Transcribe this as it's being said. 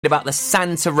about the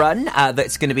Santa Run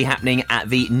that's going to be happening at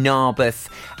the Narberth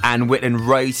and Whitland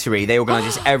Rotary. They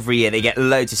organise this every year. They get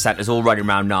loads of Santas all running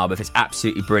around Narberth. It's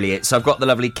absolutely brilliant. So I've got the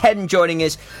lovely Ken joining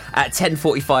us at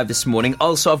 10:45 this morning.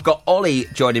 Also, I've got Ollie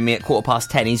joining me at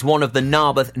 10:15. He's one of the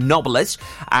Narberth Nobblers,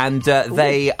 and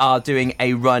they are doing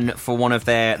a run for one of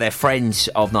their friends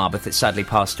of Narberth that sadly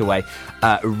passed away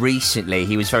recently.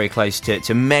 He was very close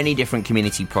to many different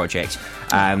community projects,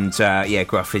 and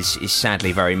Gruff is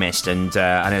sadly very missed, and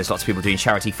I know there's lots of people doing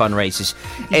charity fundraisers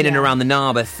in and around the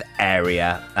Narberth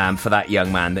area for that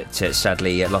young man that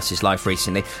sadly lost his life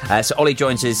recently. So Ollie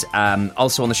joins us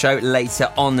also on the show later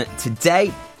on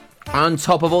today. On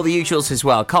top of all the usuals as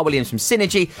well, Carl Williams from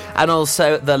Synergy, and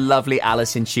also the lovely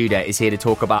Alison Tudor is here to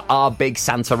talk about our big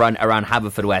Santa run around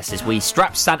Haverfordwest as we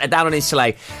strap Santa down on his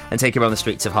sleigh and take him around the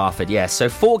streets of Hartford. Yes, so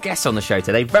 4 guests on the show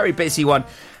today, very busy one.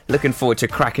 Looking forward to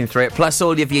cracking through it. Plus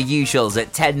all of your usuals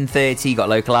at 10:30. Got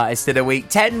local artists of the week.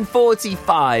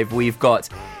 10:45. We've got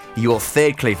your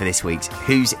third clue for this week's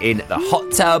Who's in the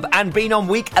Hot Tub. And being on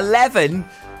week 11.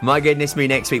 My goodness me,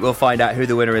 next week we'll find out who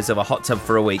the winner is of a hot tub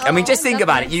for a week. I mean, just think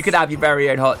about it. You could have your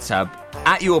very own hot tub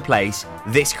at your place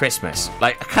this Christmas.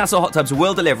 Like, Castle Hot Tubs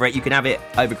will deliver it. You can have it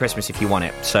over Christmas if you want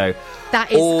it. So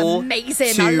that is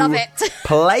amazing. I love it.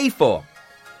 Play for.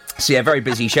 So yeah, very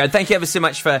busy show. Thank you ever so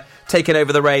much for taking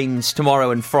over the reins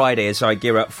tomorrow and Friday as I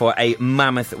gear up for a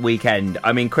mammoth weekend.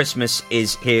 I mean, Christmas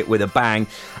is here with a bang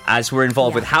as we're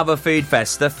involved with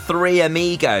Haverfoodfest, the Three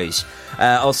Amigos.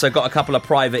 Also got a couple of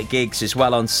private gigs as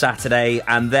well on Saturday,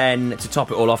 and then to top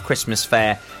it all off, Christmas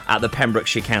fair at the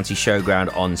Pembrokeshire County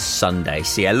Showground on Sunday.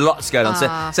 So yeah, lots going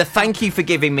on. So thank you for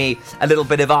giving me a little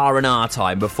bit of R&R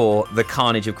time before the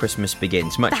carnage of Christmas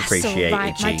begins. Much appreciated, all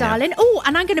right, Gina. my darling. Oh,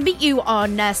 and I'm going to meet you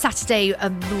on Saturday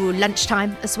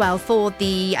lunchtime as well for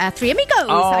the Three Amigos.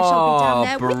 I shall be down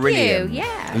there brilliant. with you.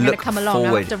 Yeah, I'm going to come along.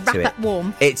 I'll have to wrap up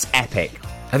warm. It's epic.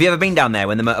 Have you ever been down there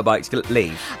when the motorbikes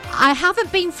leave? I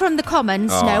haven't been from the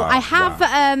Commons, no. I have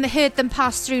heard them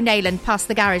pass through Neyland, past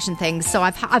the garage and things, so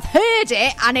I've heard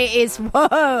it, and it is,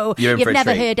 whoa. You've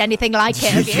never heard anything like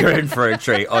it, have you? You're in for a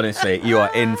treat, honestly. You are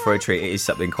in for a treat. It is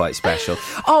something quite special.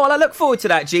 Oh, well, I look forward to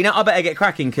that, Gina. I better get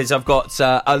cracking, because I've got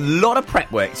a lot of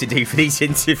prep work to do for these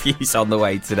interviews on the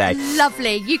way today.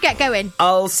 Lovely. You get going.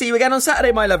 I'll see you again on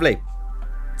Saturday, my lovely.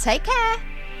 Take care.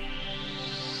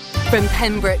 From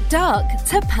Pembroke Dock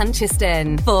to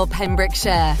Puncheston for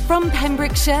Pembrokeshire. From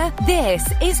Pembrokeshire, this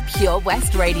is Pure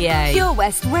West Radio. Pure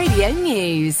West Radio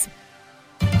News.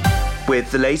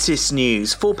 With the latest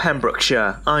news for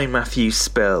Pembrokeshire, I'm Matthew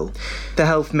Spill. The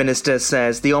Health Minister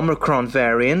says the Omicron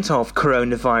variant of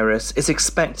coronavirus is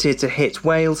expected to hit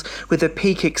Wales with a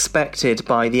peak expected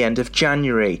by the end of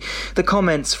January. The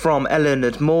comments from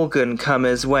Eleanor Morgan come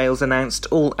as Wales announced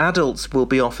all adults will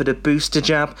be offered a booster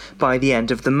jab by the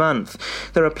end of the month.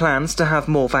 There are plans to have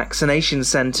more vaccination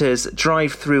centres,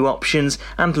 drive-through options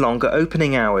and longer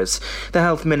opening hours. The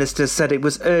Health Minister said it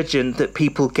was urgent that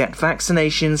people get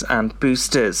vaccinations and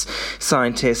boosters.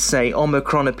 Scientists say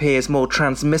Omicron appears more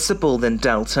transmissible than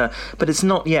Delta, but it's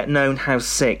not yet known how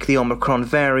sick the Omicron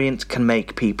variant can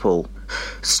make people.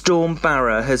 Storm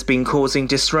Barra has been causing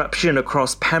disruption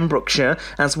across Pembrokeshire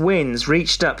as winds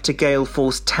reached up to gale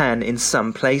force 10 in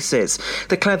some places.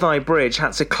 The Cleddau Bridge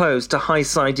had to close to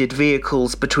high-sided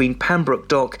vehicles between Pembroke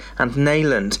Dock and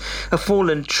Neyland. A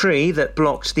fallen tree that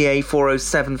blocked the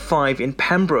A4075 in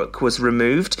Pembroke was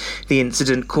removed. The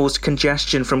incident caused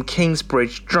congestion from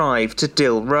Kingsbridge Drive to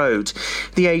Dill Road.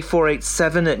 The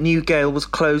A487 at Newgale was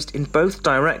closed in both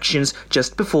directions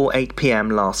just before 8 p.m.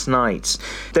 last night.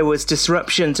 There was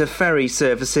disruption to ferry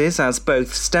services as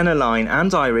both Stena Line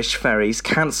and Irish Ferries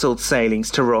cancelled sailings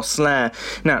to Rosslare.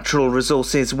 Natural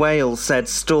Resources Wales said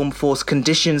storm force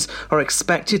conditions are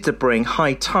expected to bring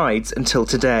high tides until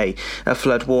today. A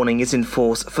flood warning is in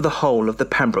force for the whole of the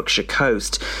Pembrokeshire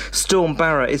coast. Storm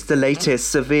Barra is the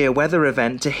latest severe weather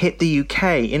event to hit the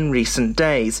UK in recent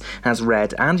days, as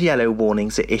red and yellow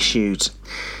warnings are issued.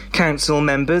 Council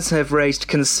members have raised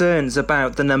concerns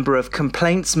about the number of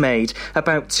complaints made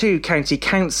about 2 county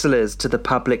councillors to the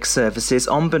Public Services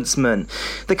Ombudsman.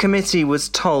 The committee was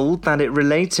told that it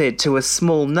related to a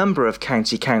small number of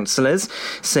county councillors.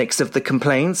 6 of the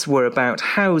complaints were about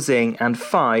housing and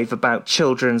 5 about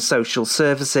children's social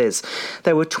services.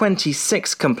 There were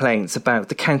 26 complaints about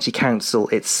the county council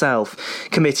itself.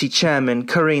 Committee chairman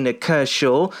Karina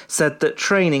Kershaw said that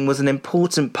training was an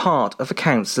important part of a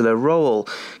councillor role.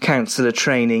 Councillor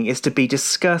training is to be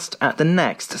discussed at the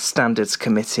next Standards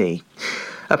Committee.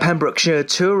 A Pembrokeshire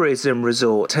tourism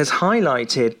resort has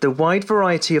highlighted the wide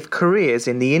variety of careers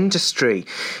in the industry.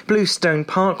 Bluestone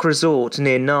Park Resort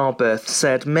near Narberth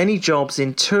said many jobs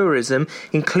in tourism,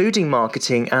 including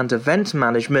marketing and event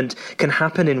management, can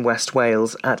happen in West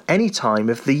Wales at any time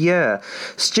of the year.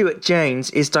 Stuart James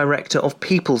is Director of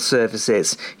People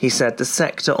Services. He said the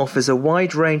sector offers a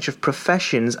wide range of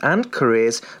professions and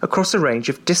careers across a range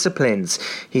of disciplines.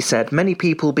 He said many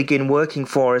people begin working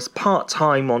for us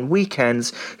part-time on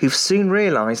weekends who've soon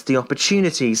realised the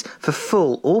opportunities for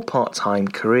full or part-time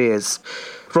careers.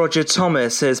 Roger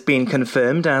Thomas has been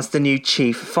confirmed as the new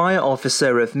Chief Fire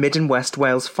Officer of Mid and West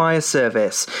Wales Fire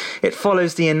Service. It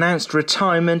follows the announced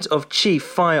retirement of Chief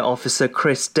Fire Officer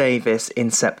Chris Davis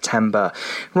in September.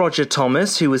 Roger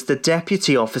Thomas, who was the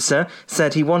Deputy Officer,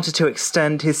 said he wanted to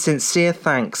extend his sincere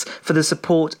thanks for the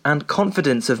support and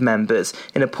confidence of members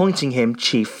in appointing him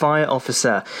Chief Fire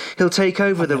Officer. He'll take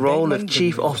over the role of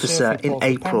Chief Officer in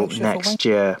April next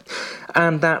year.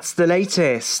 And that's the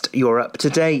latest. You're up to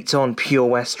date on Pure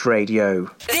West Radio.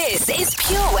 This is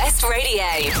Pure West Radio.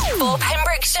 For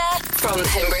Pembrokeshire, from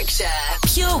Pembrokeshire.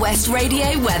 Pure West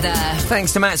Radio weather.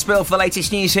 Thanks to Matt Spill for the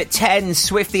latest news at 10.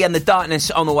 Swifty and the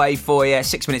Darkness on the way for you.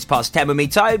 6 minutes past 10 with me,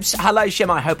 Tobes. Hello,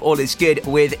 Shem. I hope all is good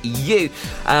with you.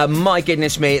 My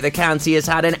goodness me, the county has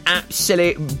had an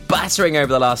absolute battering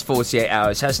over the last 48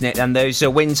 hours, hasn't it? And those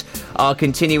winds are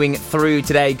continuing through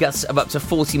today. Gusts of up to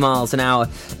 40 miles an hour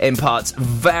in parts.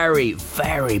 Very,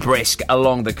 very brisk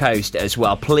along the coast as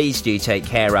well. Please do take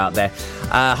care out there.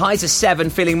 Highs are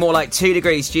 7, feeling more like 2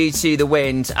 degrees due to the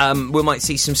wind. We might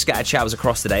see some scattered showers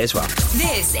across the day as well.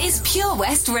 This is Pure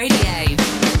West Radio.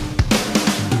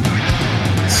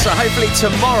 So hopefully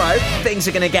tomorrow things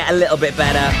are going to get a little bit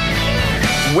better.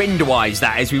 Wind-wise,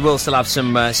 that is. We will still have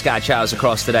some scattered showers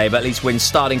across today, but at least wind's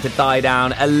starting to die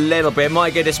down a little bit. My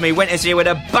goodness me, winter's here with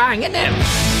a bang, isn't it?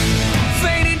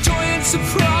 Fading joy and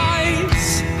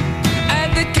surprise,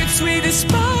 and the gifts we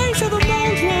despise are the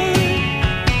bold one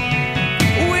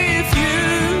with you.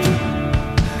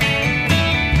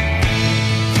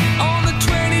 On the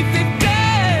 25th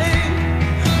day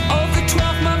of the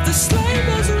 12th month, the sleigh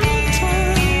bells are on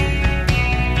time,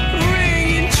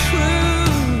 ringing true.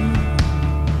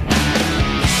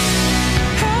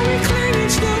 How we cling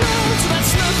each the road to that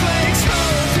snowflake's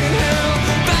hope in hell,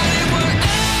 that it will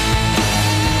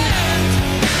end.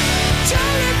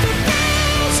 Tell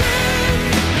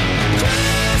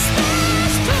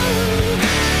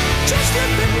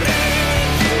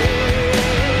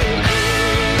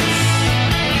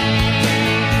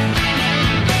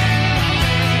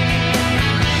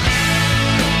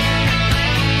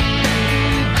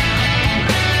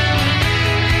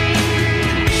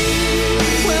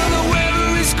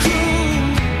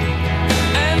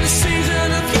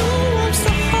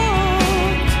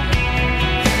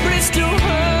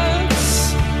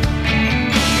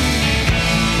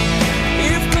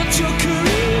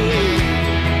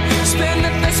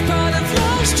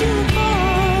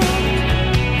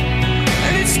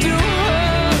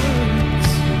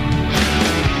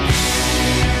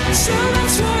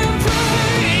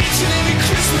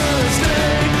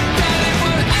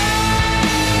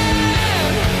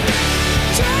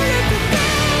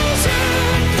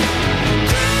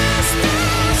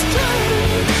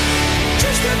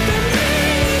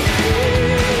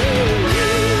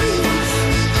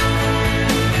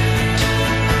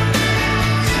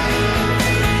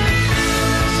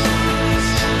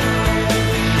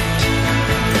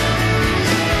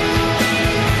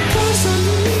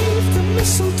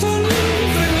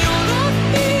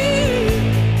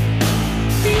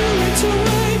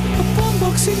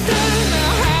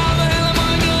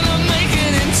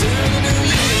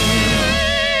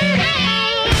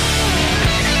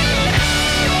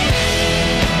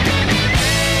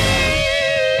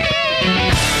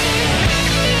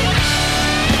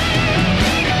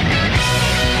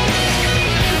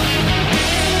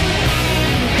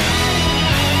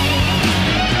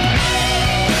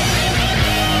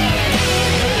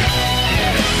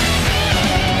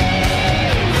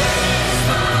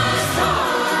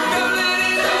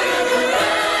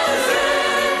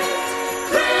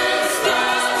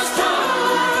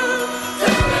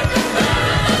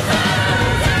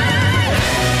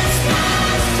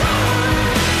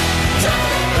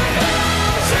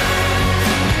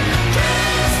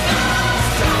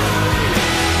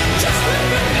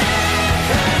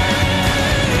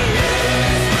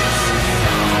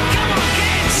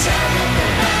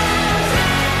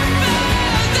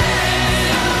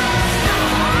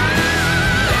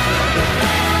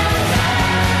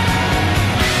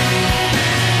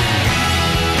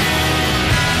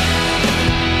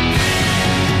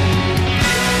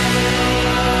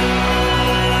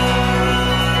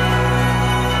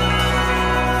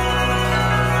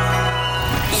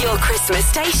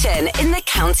Christmas station in the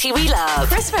county we love.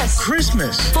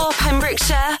 Christmas. For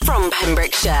Pembrokeshire, from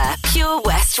Pembrokeshire, Pure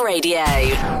West Radio.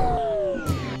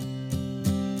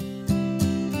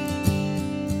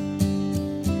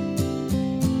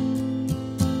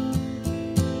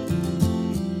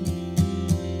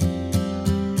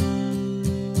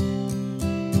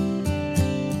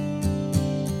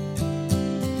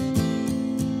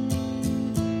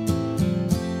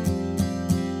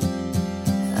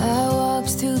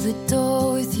 Through the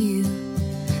door with you,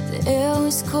 the air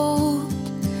was cold,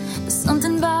 but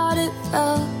something about it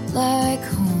felt like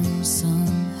home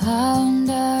somehow. And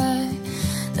I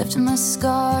left my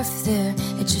scarf there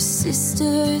at your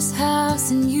sister's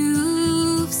house, and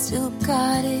you've still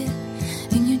got it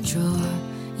in your drawer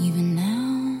even now.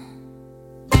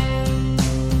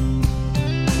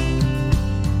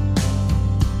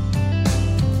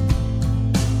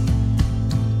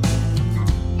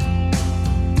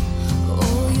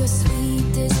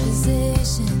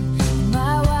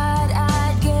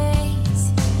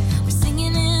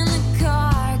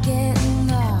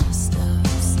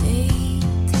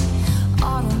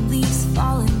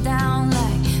 Falling down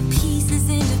like pieces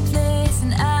into place,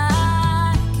 and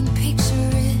I can picture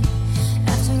it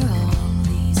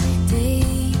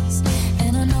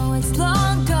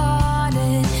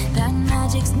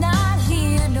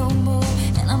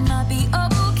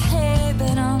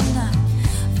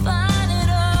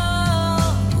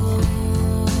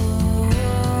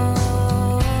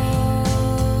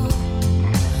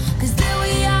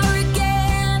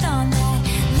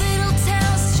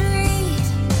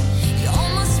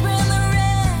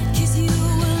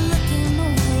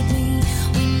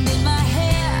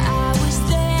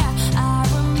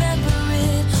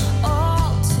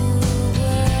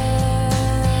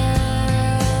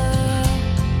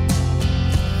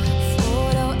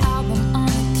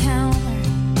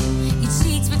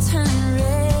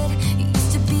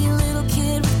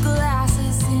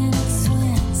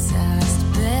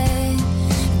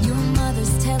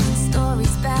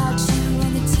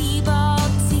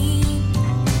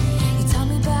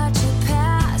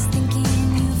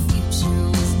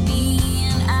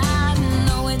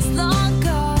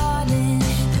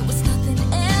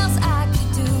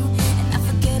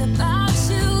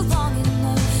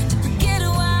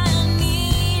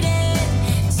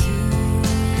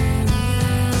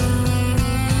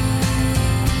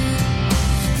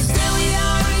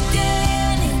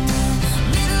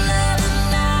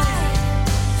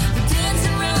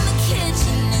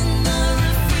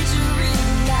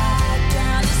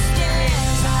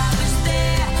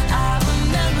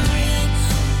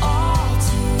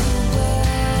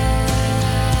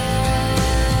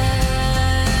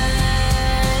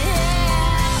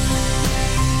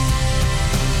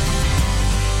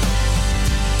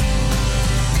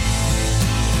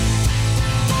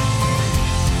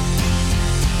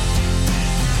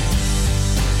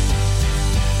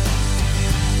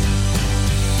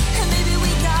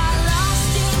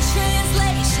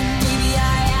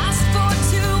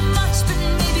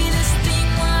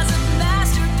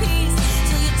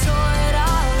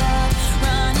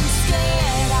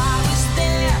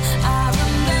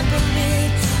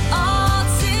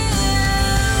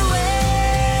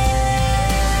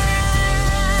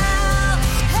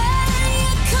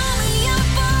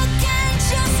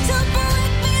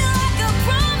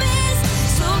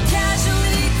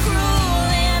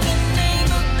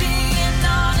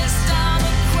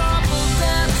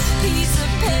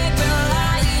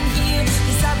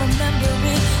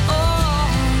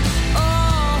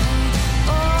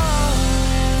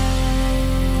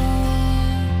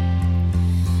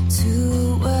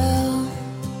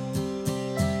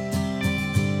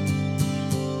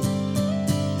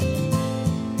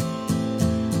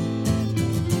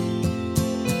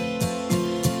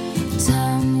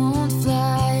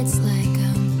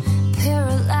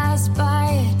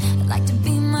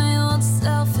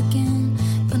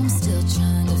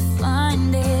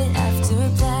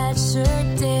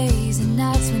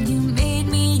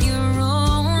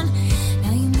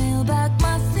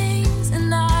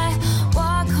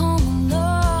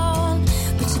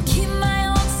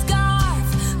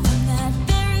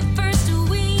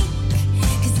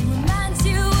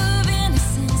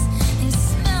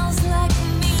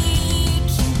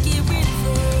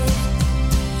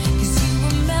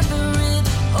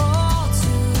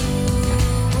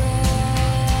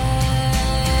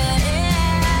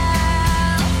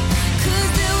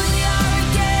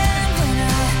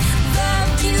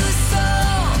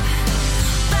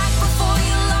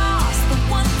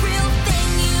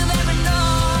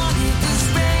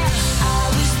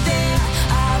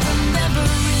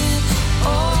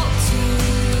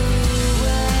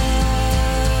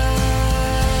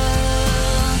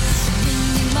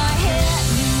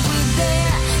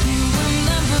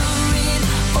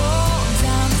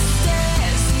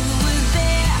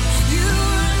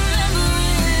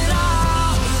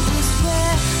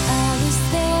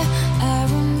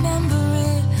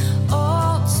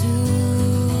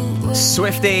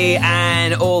Swifty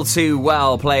and All Too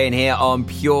Well playing here on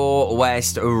Pure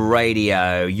West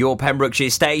Radio. Your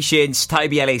Pembrokeshire stations.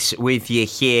 Toby Ellis with you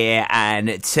here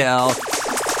until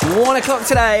 1 o'clock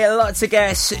today. Lots of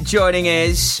guests joining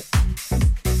us,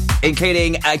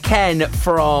 including Ken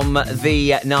from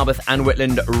the Narberth and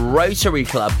Whitland Rotary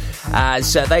Club,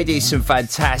 as they do some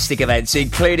fantastic events,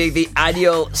 including the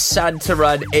annual Santa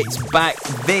Run. It's back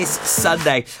this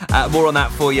Sunday. More on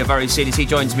that for you very soon as he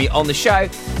joins me on the show.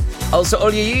 Also,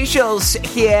 all your usuals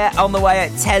here on the way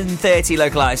at 10:30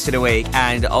 localised to the week,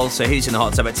 and also Who's in the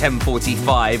Hot Tub at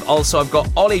 10:45. Also, I've got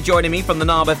Ollie joining me from the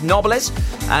Narberth Nobblers,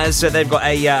 as they've got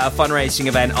a fundraising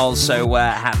event also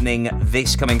happening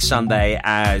this coming Sunday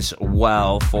as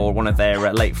well for one of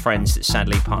their late friends that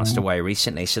sadly passed away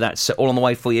recently. So that's all on the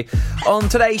way for you on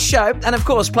today's show. And of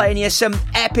course, playing you some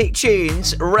epic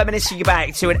tunes, reminiscing you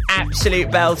back to an absolute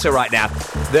belter right now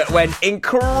that went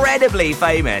incredibly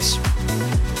famous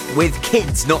with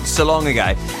kids not so long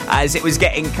ago, as it was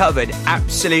getting covered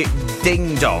absolute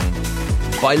ding-dong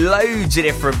by loads of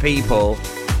different people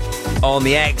on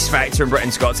the X Factor and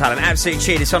Britain's Got Talent. Absolute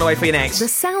tune. It's on the way for you next. The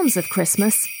sounds of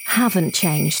Christmas haven't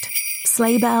changed.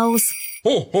 Sleigh bells,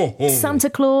 Ho, ho, ho. Santa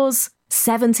Claus,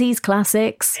 70s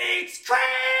classics. It's Christmas!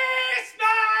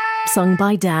 Sung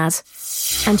by Dad.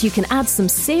 And you can add some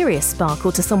serious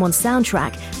sparkle to someone's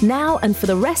soundtrack now and for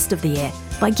the rest of the year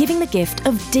by giving the gift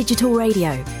of digital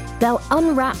radio. They'll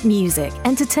unwrap music,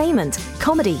 entertainment,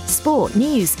 comedy, sport,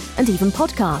 news, and even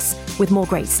podcasts, with more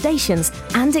great stations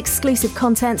and exclusive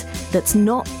content that's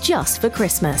not just for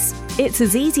Christmas. It's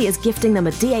as easy as gifting them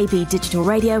a DAB digital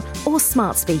radio or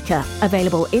smart speaker,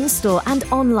 available in-store and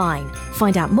online.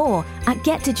 Find out more at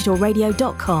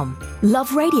getdigitalradio.com.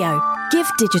 Love radio. Give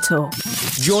digital.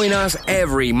 Join us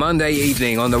every Monday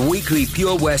evening on the weekly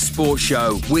Pure West Sports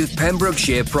Show with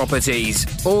Pembrokeshire Properties.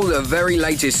 All the very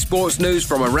latest sports news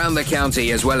from around the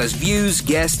county, as well as views,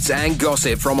 guests and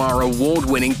gossip from our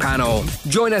award-winning panel.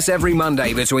 Join us every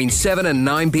Monday between 7 and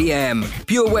 9 p.m.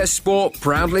 Pure West Sport,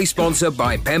 proudly sponsored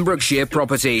by Pembrokeshire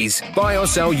Properties. Buy or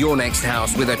sell your next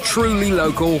house with a truly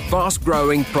local,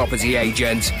 fast-growing property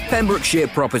agent. Pembrokeshire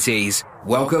Properties.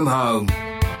 Welcome home.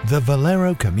 The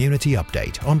Valero Community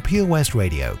Update on Pure West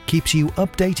Radio keeps you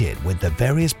updated with the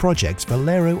various projects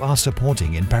Valero are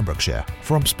supporting in Pembrokeshire,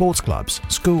 from sports clubs,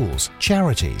 schools,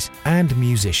 charities and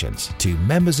musicians to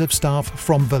members of staff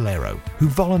from Valero who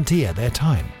volunteer their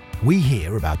time. We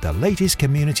hear about the latest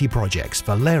community projects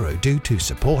Valero do to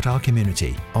support our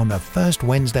community on the first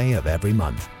Wednesday of every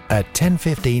month at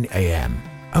 10:15 a.m.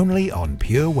 only on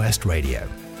Pure West Radio.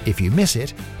 If you miss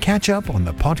it, catch up on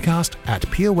the podcast at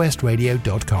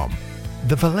purewestradio.com.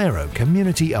 The Valero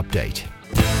Community Update.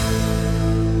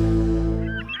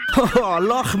 Oh,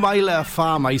 Lochmeyler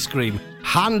Farm Ice Cream.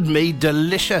 Handmade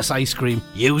delicious ice cream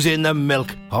using the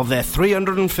milk of their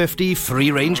 350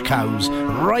 free-range cows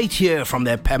right here from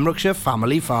their Pembrokeshire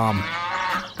family farm.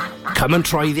 Come and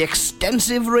try the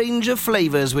extensive range of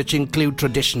flavours which include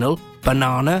traditional,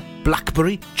 banana,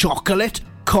 blackberry, chocolate,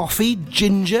 coffee,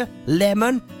 ginger,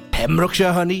 lemon,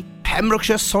 Pembrokeshire honey,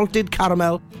 Pembrokeshire salted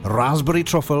caramel, raspberry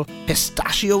truffle,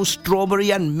 pistachio,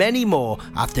 strawberry and many more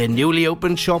at their newly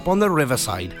opened shop on the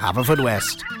Riverside,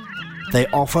 Haverfordwest. They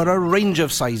offer a range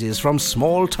of sizes from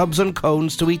small tubs and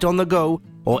cones to eat on the go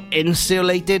or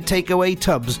insulated takeaway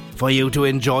tubs for you to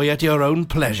enjoy at your own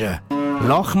pleasure.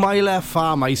 Lochmeyler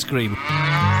Farm Ice Cream.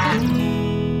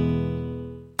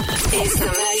 It's the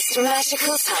most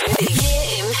magical time of the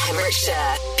year in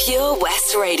Pembrokeshire. Pure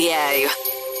West Radio.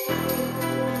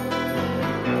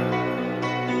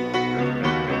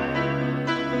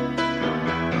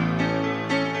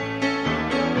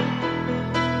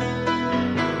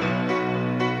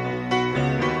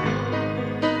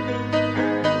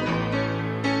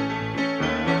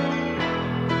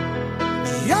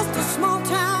 Just a small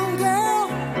town girl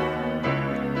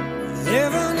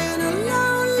living in a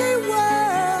lonely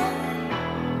world.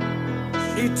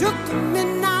 She took the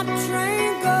midnight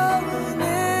train going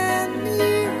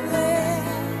anywhere.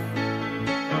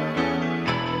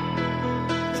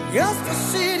 Just a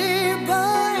city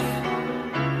boy,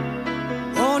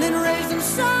 born and raised in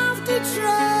South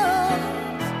Detroit.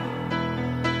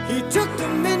 He took the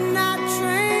midnight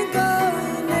train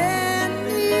going anywhere.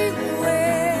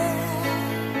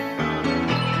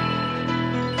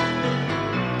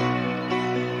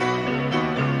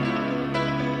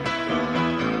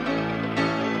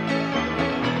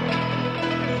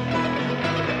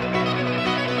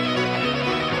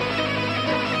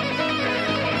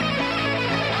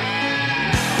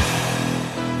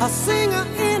 A singer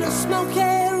in a smoky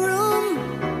room,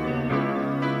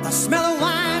 a smell of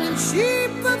wine and cheap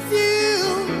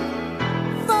perfume.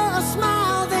 For a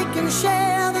smile they can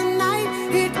share the night.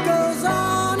 It goes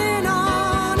on and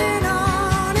on and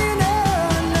on and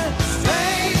on.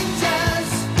 Strangers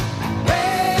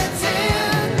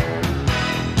waiting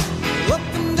up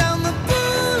and down the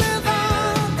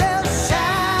boulevard. Their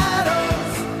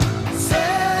shadows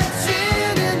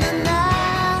searching in the night.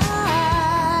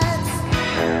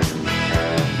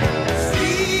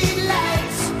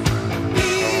 Streetlights,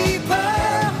 people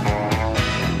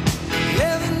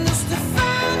living just to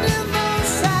find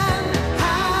emotion,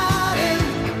 hiding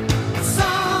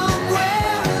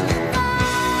somewhere in the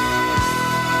night.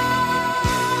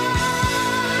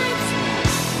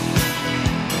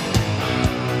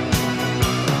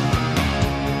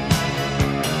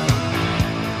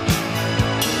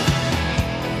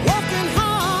 Working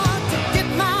hard to get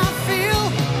my fill.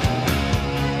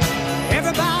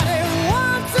 Everybody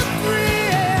wants a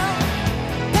thrill.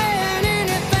 Paying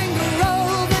anything to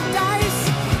roll the dice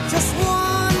just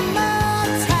one more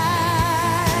time.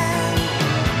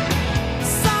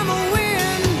 Some will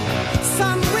win,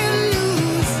 some will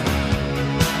lose.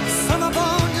 Some are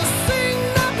born to sing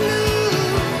the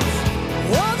blues.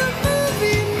 Oh, the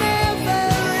movie never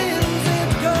ends.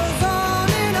 It goes on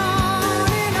and on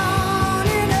and on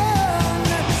and on.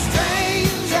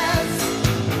 Strangers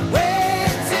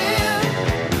waiting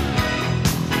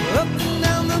up and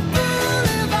down the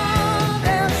boulevard.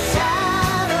 Their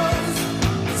shadows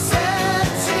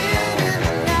searching in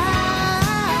the night.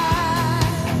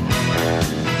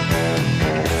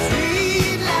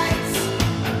 Streetlights,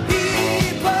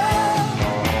 people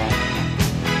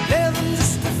living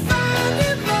just to find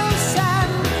emotion,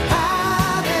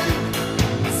 hiding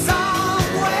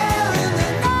somewhere in the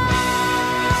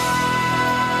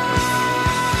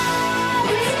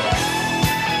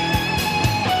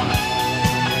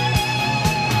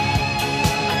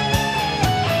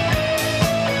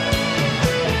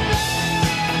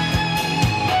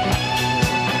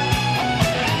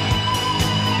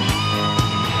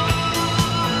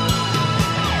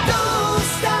Don't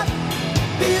stop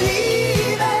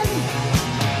believing.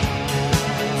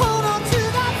 Hold on to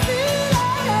that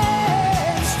feeling.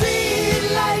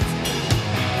 Streetlight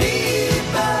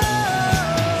people.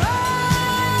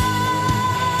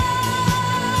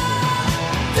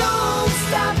 Don't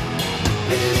stop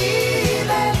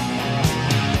believing.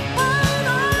 On.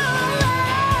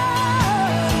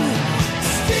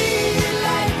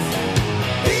 Streetlight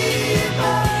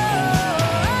people.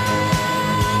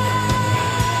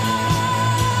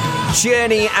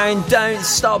 Journey and Don't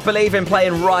Stop Believing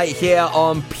playing right here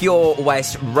on Pure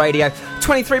West Radio.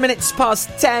 23 minutes past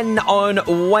 10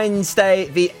 on Wednesday,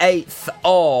 the 8th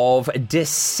of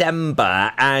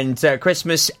December. And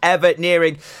Christmas ever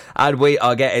nearing. And we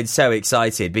are getting so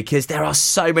excited because there are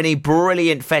so many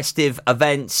brilliant festive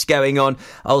events going on.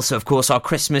 Also, of course, our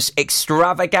Christmas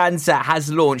extravaganza has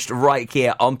launched right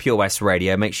here on Pure West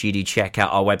Radio. Make sure you do check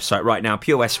out our website right now,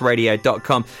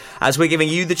 purewestradio.com, as we're giving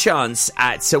you the chance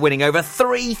at winning over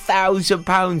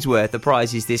 £3,000 worth of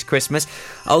prizes this Christmas.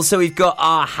 Also, we've got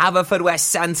our Haverfordwest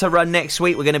Santa run next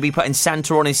week. We're going to be putting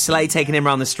Santa on his sleigh, taking him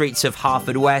around the streets of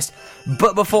Haverfordwest.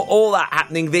 But before all that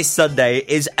happening this Sunday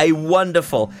is a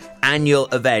wonderful annual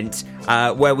event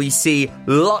where we see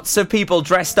lots of people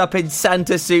dressed up in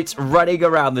Santa suits running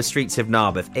around the streets of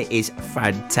Narberth. It is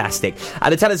fantastic.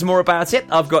 And to tell us more about it,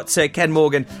 I've got Ken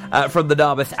Morgan from the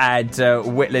Narberth and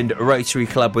Whitland Rotary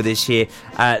Club with us here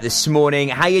this morning.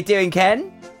 How you doing,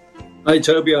 Ken? Hi,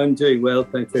 Toby. I'm doing well.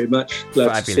 Thank you very much.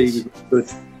 Glad to see you. Good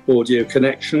audio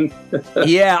connection.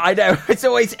 Yeah, I know. It's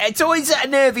always a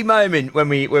nervy moment when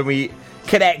we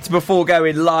connect before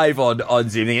going live on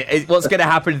Zoom. What's going to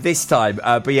happen this time?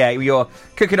 But yeah, you're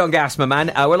cooking on gas, my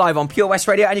man. We're live on Pure West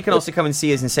Radio, and you can also come and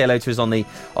see us and say hello to us on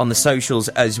the socials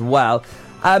as well.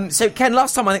 So Ken,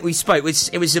 last time I think we spoke, it was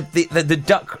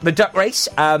the duck race.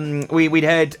 We'd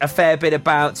heard a fair bit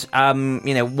about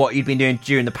what you'd been doing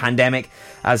during the pandemic,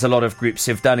 as a lot of groups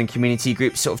have done, and community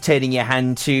groups sort of turning your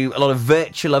hand to a lot of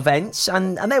virtual events,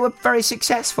 and they were very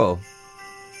successful.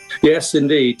 Yes,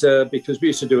 indeed, because we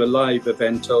used to do a live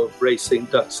event of racing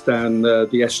ducks down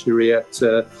the estuary at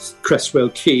Cresswell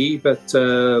Quay, but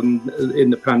in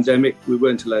the pandemic we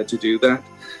weren't allowed to do that.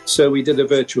 So we did a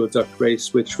virtual duck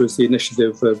race, which was the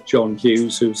initiative of John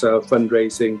Hughes, who's our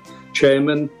fundraising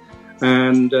chairman.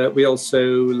 And we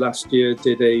also last year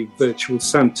did a virtual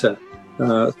Santa.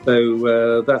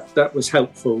 So that was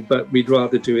helpful, but we'd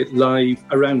rather do it live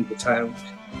around the town,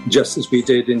 just as we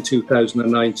did in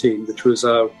 2019, which was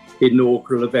our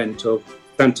inaugural event of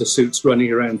Santa suits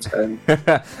running around town.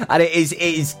 And it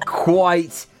is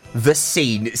quite the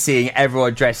scene, seeing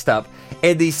everyone dressed up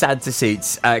in these Santa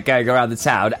suits going around the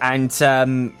town, and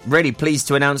really pleased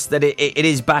to announce that it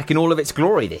is back in all of its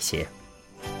glory this year.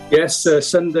 Yes,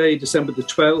 Sunday, December the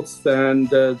 12th, and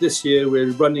this year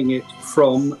we're running it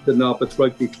from the Narberth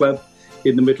Rugby Club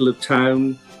in the middle of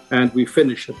town, and we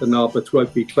finish at the Narberth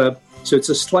Rugby Club. So it's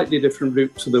a slightly different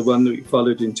route to the one that we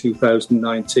followed in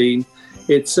 2019.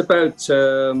 It's about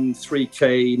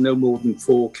 3K, no more than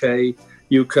 4K.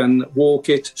 You can walk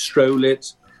it, stroll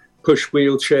it, push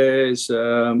wheelchairs.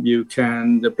 You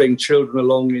can bring children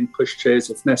along in pushchairs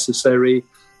if necessary.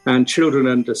 And children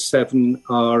under 7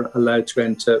 are allowed to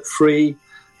enter free.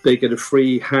 They get a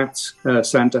free hat,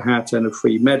 Santa hat, and a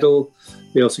free medal.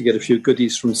 They also get a few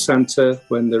goodies from Santa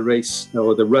when the race,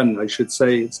 or the run, I should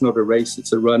say, it's not a race,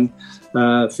 it's a run,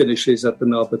 finishes at the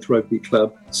Narberth Rugby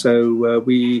Club. So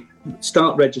we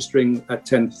start registering at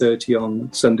 10:30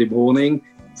 on Sunday morning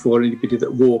for anybody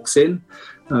that walks in.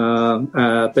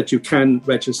 But you can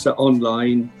register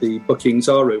online. The bookings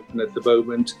are open at the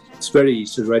moment. It's very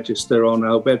easy to register on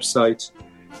our website,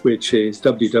 which is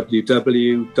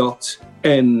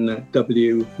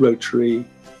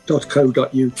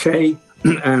www.nwrotary.co.uk,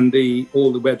 and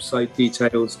all the website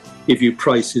details give you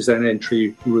prices and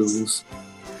entry rules.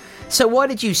 So why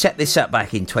did you set this up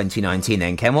back in 2019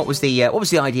 then, Ken? What was the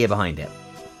idea behind it?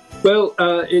 Well,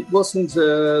 it wasn't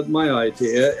my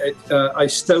idea. I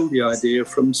stole the idea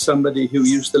from somebody who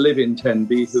used to live in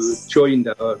Tenby, who joined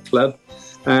our club,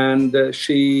 and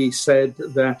she said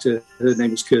that her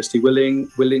name is Kirsty Willing,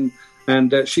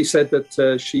 and she said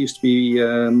that she used to be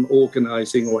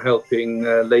organising or helping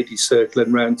Ladies Circle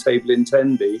and Round Table in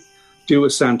Tenby do a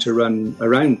Santa run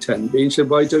around Tenby. And she said,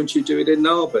 "Why don't you do it in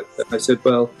Narberth?" And I said,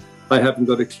 "Well, I haven't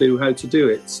got a clue how to do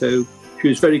it." So she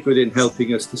was very good in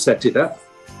helping us to set it up.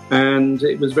 And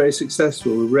it was very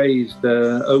successful. We raised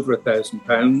over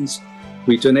 £1,000.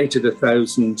 We donated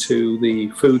 1,000 to the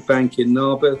food bank in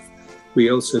Narberth.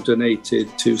 We also donated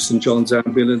to St John's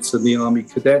Ambulance and the Army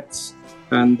Cadets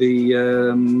and the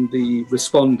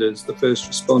responders, the first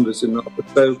responders in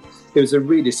Narberth. So it was a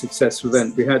really successful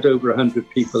event. We had over 100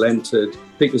 people entered.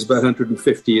 I think it was about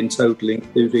 150 in total,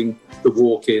 including the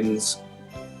walk-ins.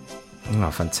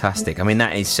 Oh, fantastic. I mean,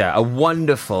 that is a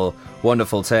wonderful,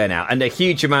 wonderful turnout, and a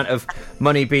huge amount of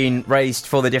money being raised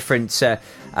for the different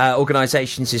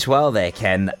organisations as well there,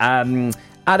 Ken.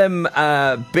 Adam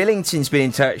Billington's been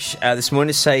in touch this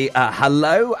morning to say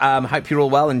hello. Hope you're all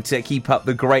well, and to keep up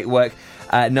the great work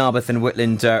Narberth and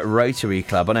Whitland Rotary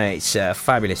Club. I know it's a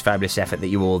fabulous, fabulous effort that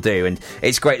you all do, and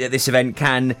it's great that this event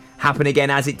can happen again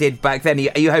as it did back then.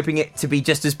 Are you hoping it to be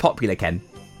just as popular, Ken?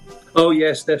 Oh,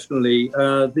 yes, definitely.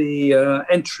 The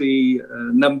entry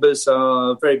numbers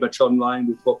are very much online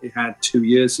with what we had 2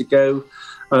 years ago.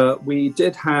 We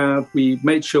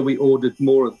made sure we ordered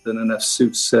more than enough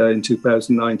suits in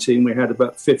 2019. We had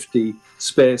about 50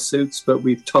 spare suits, but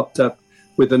we've topped up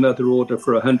with another order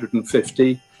for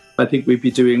 150. I think we'd be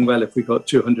doing well if we got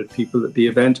 200 people at the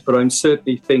event, but I'm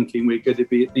certainly thinking we're going to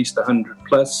be at least 100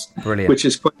 plus. Brilliant. Which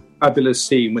is quite a fabulous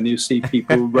scene when you see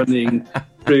people running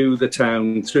through the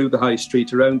town, through the high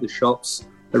street, around the shops,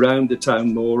 around the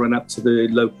town mall and up to the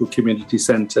local community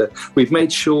centre. We've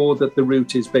made sure that the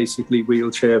route is basically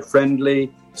wheelchair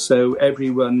friendly, so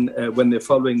everyone, when they're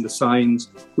following the signs,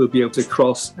 will be able to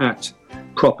cross at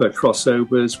proper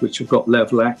crossovers, which have got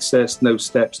level access, no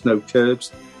steps, no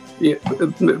curbs.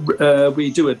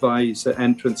 We do advise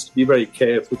entrants to be very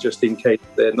careful just in case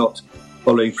they're not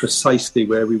following precisely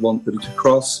where we want them to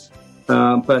cross.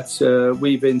 But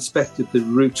we've inspected the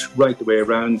route right the way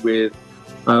around with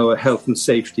our health and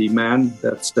safety man,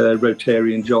 that's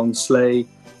Rotarian John Slay.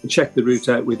 We checked the route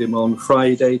out with him on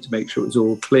Friday to make sure it was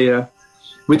all clear.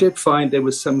 We did find there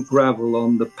was some gravel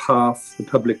on the path, the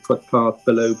public footpath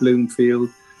below Bloomfield.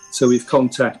 So we've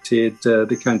contacted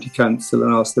the county council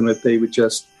and asked them if they would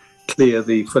just clear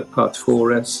the footpath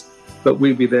for us. But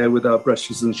we'll be there with our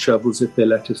brushes and shovels if they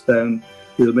let us down.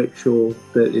 We'll make sure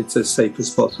that it's as safe as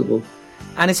possible.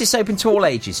 And is this open to all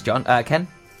ages, Ken?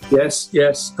 Yes.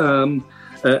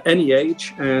 Any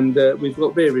age, and we've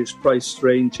got various price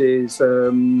ranges.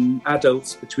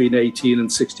 Adults between 18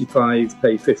 and 65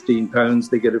 pay £15.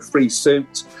 They get a free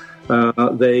suit.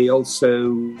 They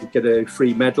also get a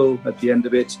free medal at the end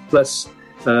of it, plus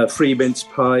free mince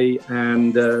pie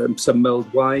and some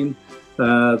mulled wine.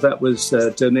 That was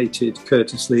donated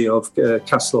courtesy of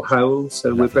Castle Howell,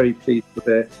 so we're very pleased with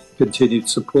their continued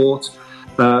support.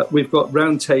 We've got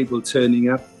Round Table turning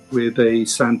up with a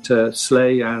Santa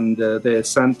sleigh and their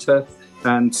Santa,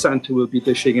 and Santa will be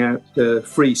dishing out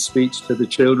free sweets to the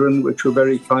children, which were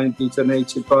very kindly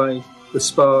donated by the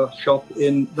Spa shop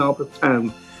in Narberth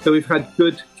Town. but we've had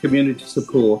good community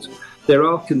support. There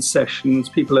are concessions,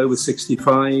 people over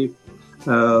 65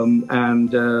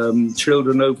 and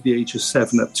children over the age of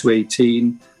 7 up to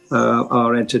 18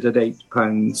 are entered at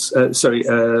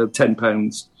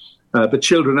 £10. But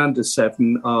children under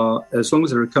 7 are, as long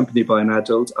as they're accompanied by an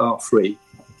adult, are free.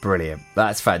 Brilliant.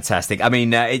 That's fantastic. I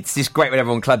mean, it's just great when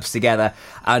everyone clubs together,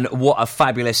 and what a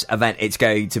fabulous event it's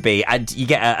going to be. And you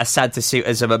get a Santa suit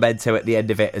as a memento at the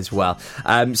end of it as well.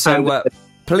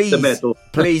 Please, and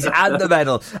the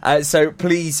medal. So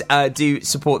please do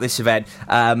support this event.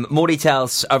 More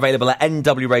details are available at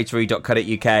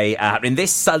nwrotary.co.uk. Happening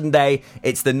this Sunday,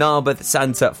 it's the Narberth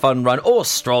Santa Fun Run or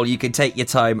Stroll. You can take your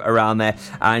time around there,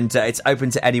 and it's open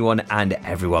to anyone and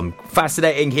everyone.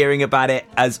 Fascinating hearing about it,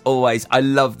 as always. I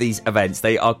love these events.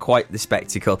 They are quite the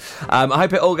spectacle. I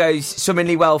hope it all goes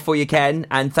swimmingly well for you, Ken,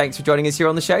 and thanks for joining us here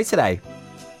on the show today.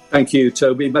 Thank you,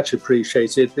 Toby. Much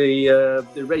appreciated. The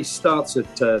race starts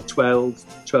at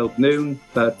 12 noon,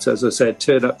 but as I said,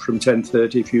 turn up from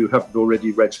 10:30 if you haven't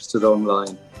already registered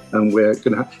online. And we're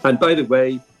going to. And by the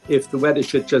way, if the weather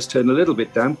should just turn a little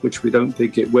bit damp, which we don't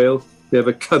think it will, we have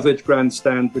a covered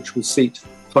grandstand which will seat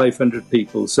 500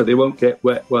 people, so they won't get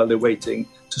wet while they're waiting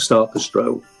to start the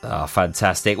stroll. Oh,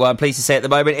 fantastic. Well, I'm pleased to say at the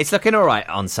moment it's looking all right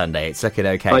on Sunday. It's looking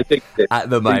okay. I think at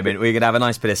the moment. We're going to have a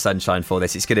nice bit of sunshine for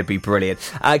this. It's going to be brilliant.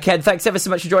 Ken, thanks ever so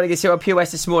much for joining us here on Pure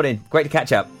West this morning. Great to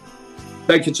catch up.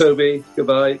 Thank you, Toby.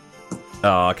 Goodbye.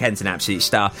 Oh, Ken's an absolute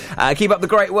star. Keep up the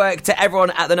great work to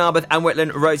everyone at the Narberth and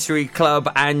Whitland Rotary Club,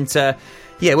 and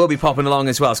yeah, we'll be popping along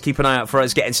as well, so keep an eye out for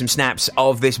us getting some snaps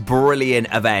of this brilliant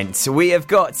event. We have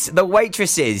got the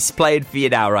Waitresses playing for you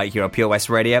now right here on Pure West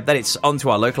Radio. Then it's on to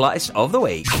our local artist of the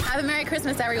week. Have a Merry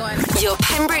Christmas, everyone. Your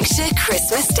Pembrokeshire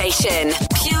Christmas station,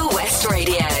 Pure West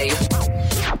Radio.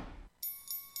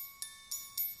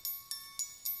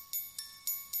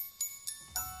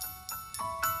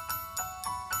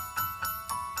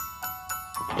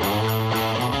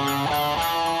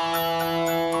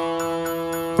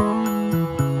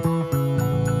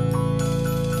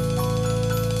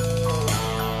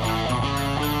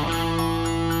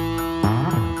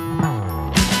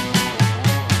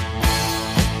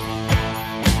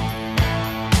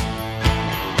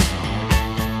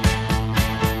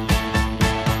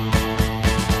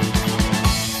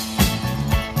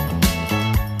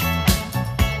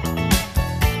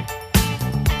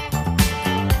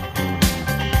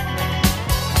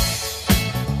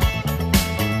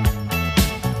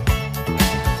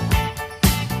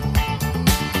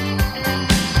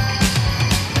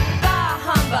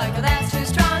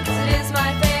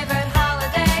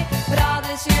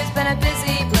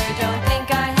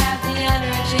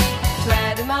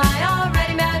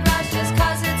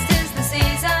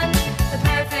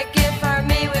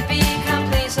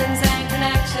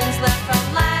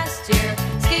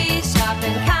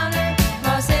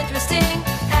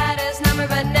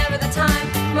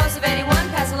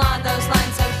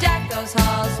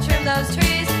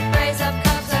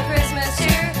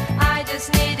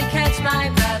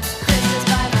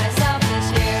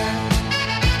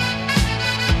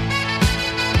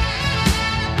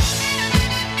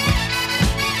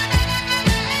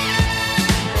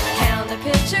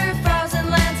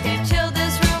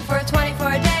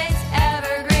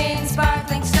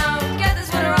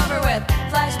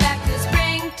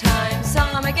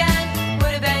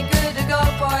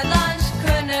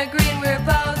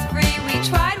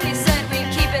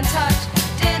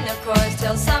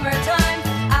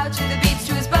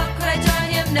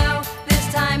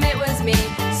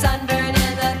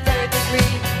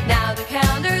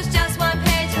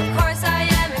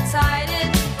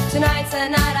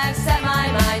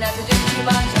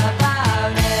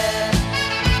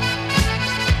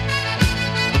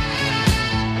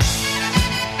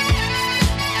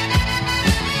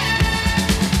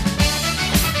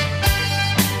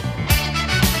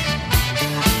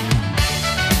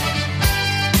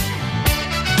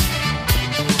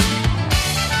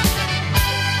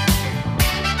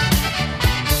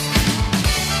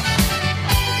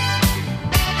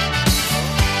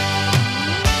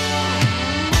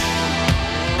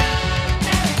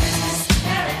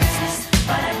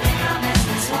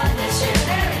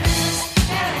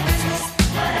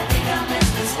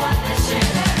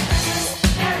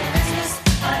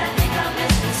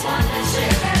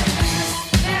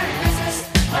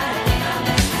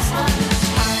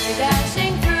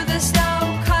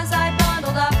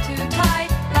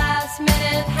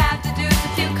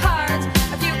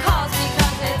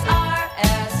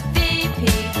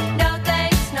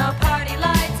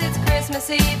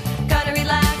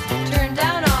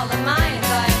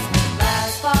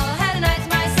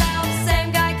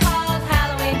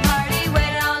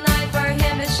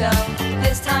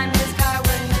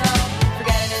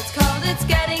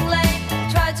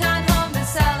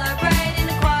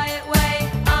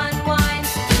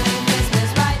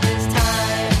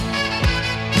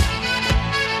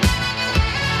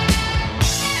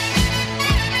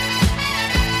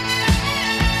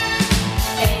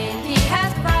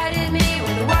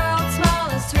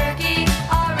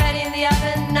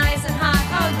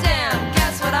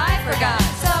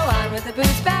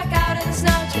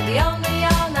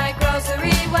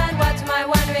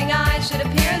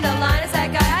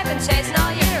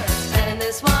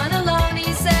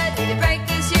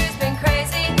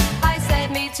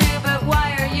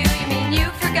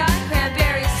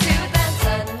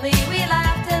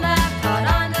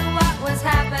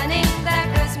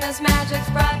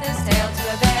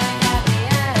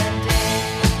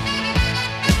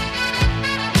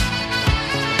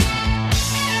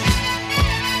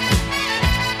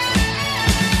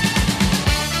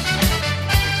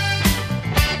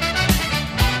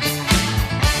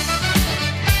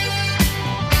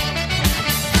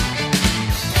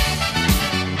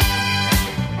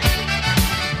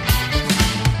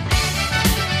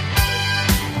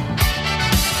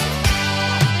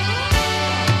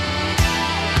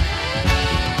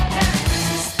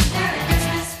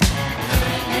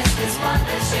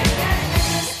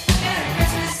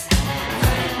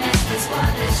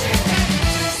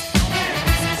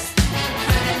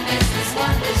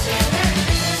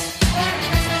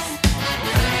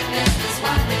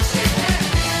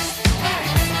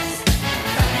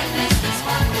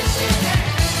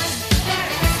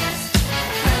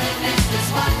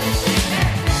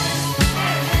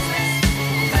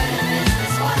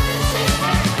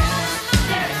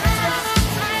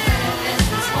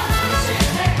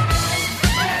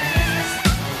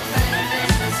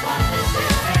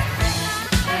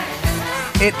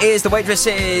 It is The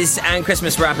Waitresses and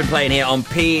Christmas Rapping playing here on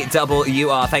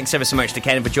PWR. Thanks ever so much to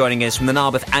Ken for joining us from the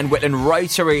Narberth and Whitland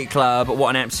Rotary Club.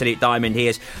 What an absolute diamond he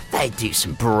is. They do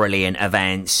some brilliant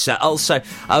events. Also,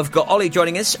 I've got Ollie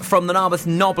joining us from the Narberth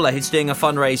Nobbler, who's doing a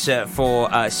fundraiser for,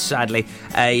 sadly,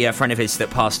 a friend of his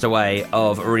that passed away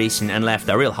of recent and left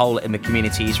a real hole in the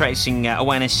community. He's raising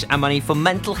awareness and money for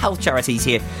mental health charities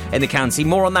here in the county.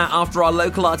 More on that after our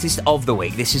local artist of the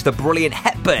week. This is the brilliant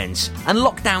Hepburns and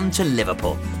Lockdown to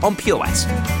Liverpool on Pure West.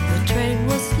 The train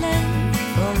was late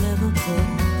for Liverpool.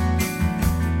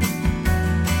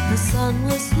 The sun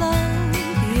was low,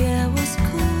 the air was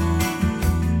cool.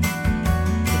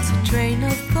 It's a train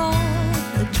of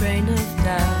thought, a train of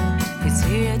doubt. It's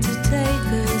here to take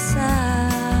us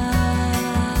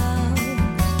out.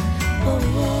 Oh,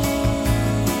 oh.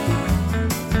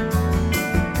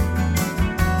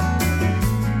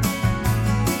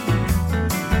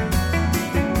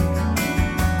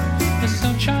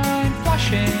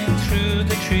 Through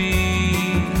the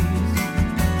trees,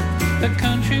 the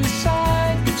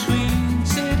countryside between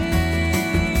cities.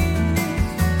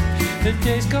 The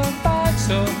days go by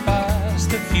so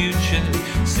fast, the future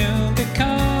soon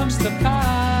becomes the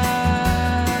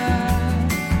past.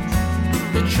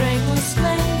 The train was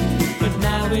late, but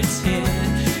now it's here,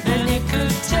 and it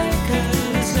could take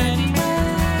us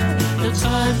anywhere. No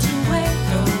time to wait,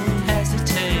 don't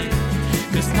hesitate,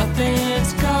 'cause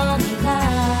nothing's gonna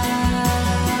last.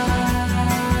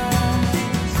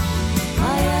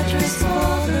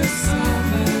 All the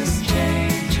summer's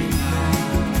changing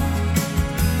now.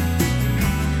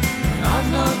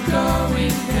 I'm not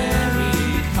going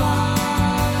very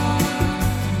far.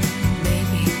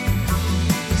 Maybe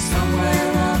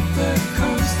somewhere up the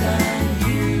coast that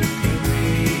you can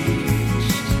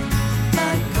reach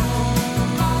by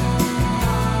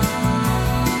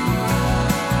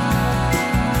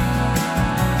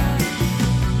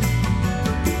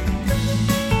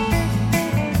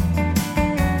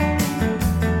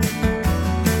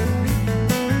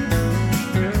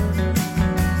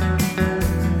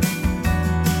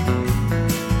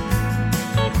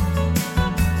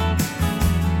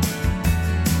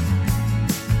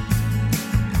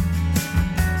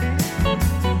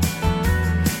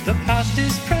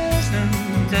is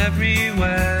present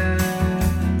everywhere.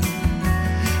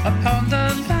 Upon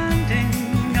the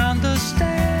landing, on the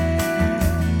stair,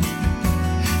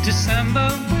 December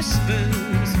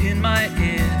whispers in my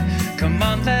ear, come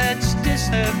on, let's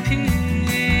disappear.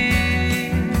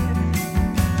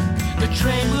 The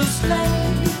train was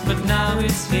late, but now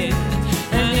it's here,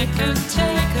 and it can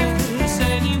take us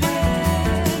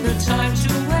anywhere. No time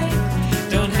to wait,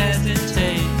 don't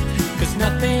hesitate, 'cause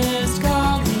nothing's gone.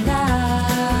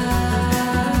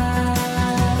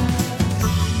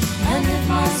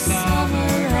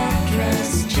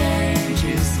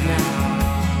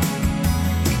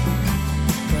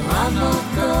 I'm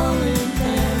not going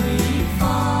very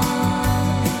far.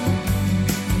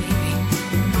 Maybe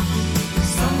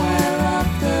somewhere up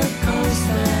the coast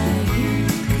that you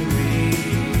can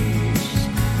reach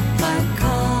by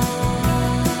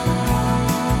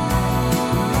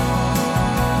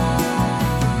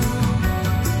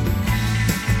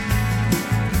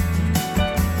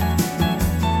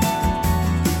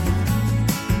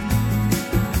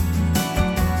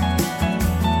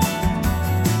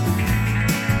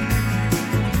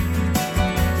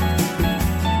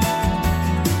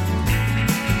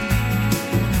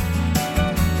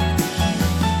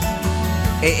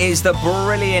It is the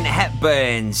brilliant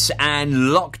Hepburns and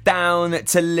Lockdown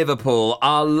to Liverpool,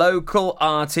 our local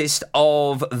artist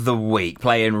of the week,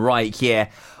 playing right here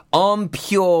on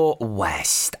Pure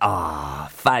West.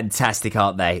 Fantastic,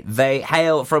 aren't they? They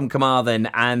hail from Carmarthen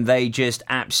and they just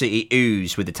absolutely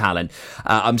ooze with the talent.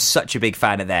 I'm such a big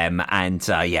fan of them, and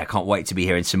can't wait to be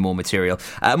hearing some more material.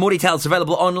 More details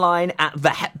available online at the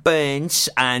Hepburns,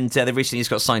 and they've recently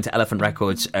just got signed to Elephant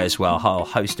Records as well. A whole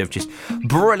host of just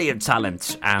brilliant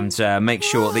talent, and make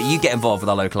sure that you get involved with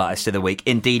our local artist of the week.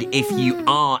 Indeed, if you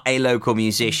are a local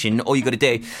musician, all you got to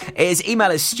do is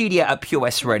email us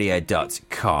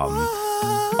studio@purewestradio.com.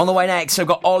 On the way next, I've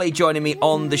got Ollie joining me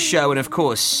on the show, and of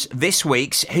course, this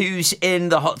week's Who's in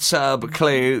the Hot Tub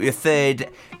clue, your third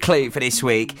clue for this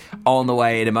week, on the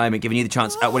way in a moment, giving you the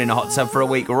chance at winning a hot tub for a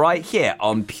week right here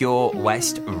on Pure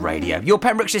West Radio, your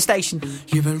Pembrokeshire station.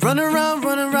 You've been running around,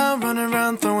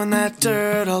 throwing that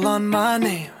dirt all on my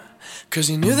name, 'cause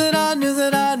you knew that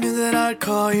I'd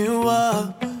call you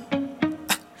up.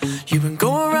 You've been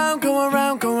going around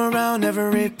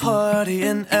every party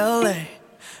in LA,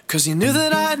 'cause you knew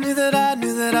that I'd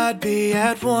be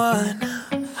at one.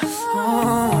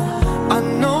 Oh, I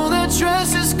know that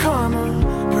dress is karma,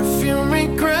 perfume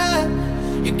regret.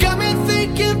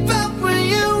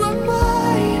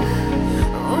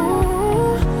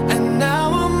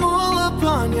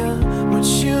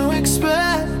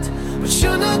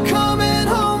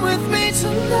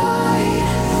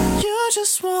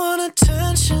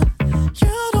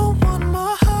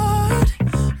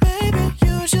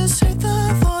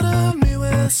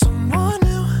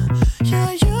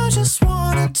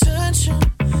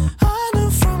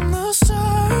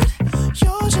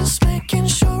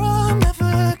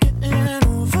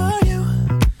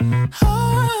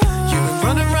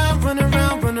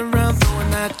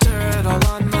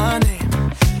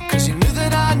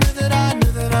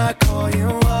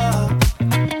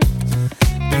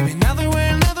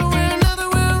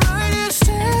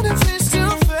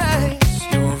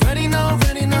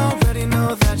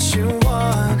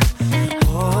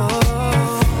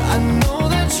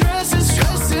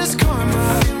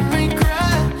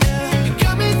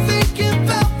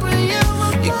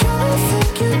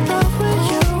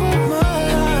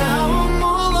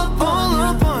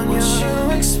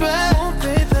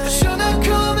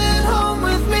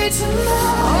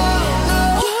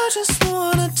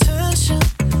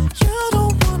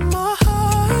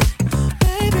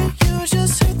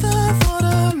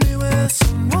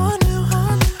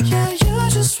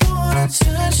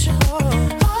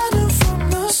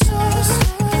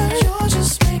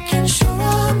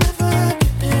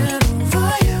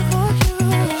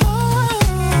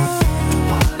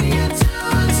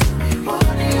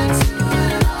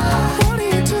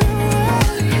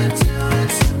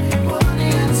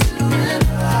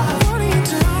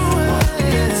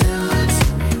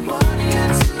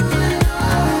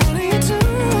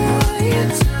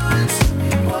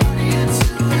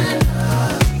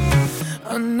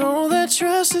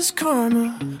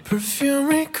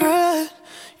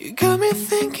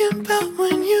 thinking about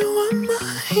when you were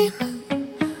mine.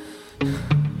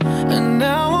 And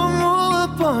now I'm all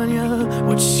up on you,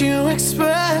 what you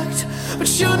expect, but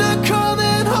you're not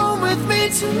coming home with me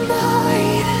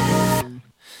tonight.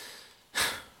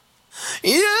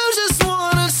 You just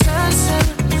want attention,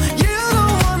 you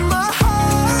don't want my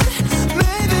heart.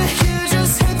 Maybe you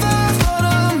just hit the thought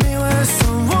of me with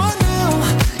someone new.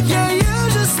 Yeah, you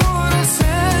just want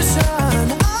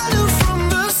attention, I knew from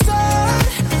the start.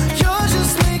 You're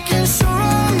just making sure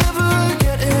I'm never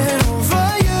getting over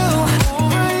you.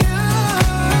 Over you.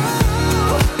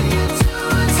 What are you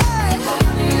doing to me? What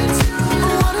are you doing?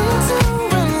 What are you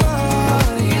doing, love? What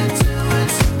are you doing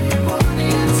to me? What are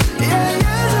you doing? Yeah,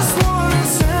 you just want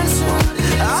attention,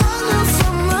 I knew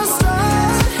from the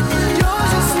start. You're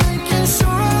just making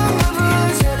sure I'm never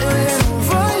getting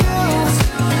over you.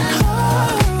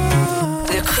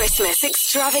 The Christmas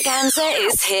extravaganza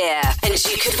is here, and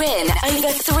you could win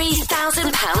over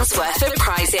 £3,000 worth of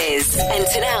prizes.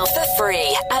 Enter now for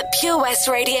free at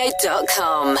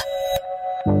purewestradio.com.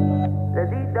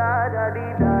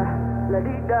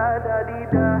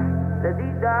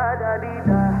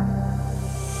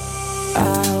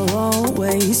 I won't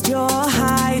waste your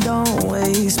high, don't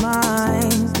waste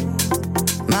mine.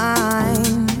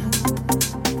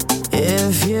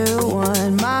 If you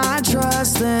want my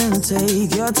trust, then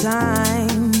take your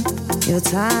time.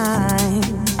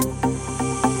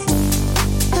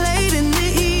 Late in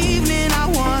the evening, I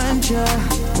want you.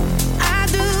 I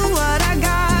do what I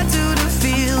got to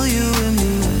feel you and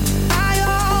me. I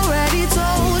already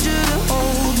told you to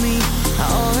hold me. I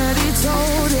already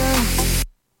told you.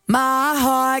 My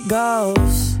heart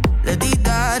goes la dee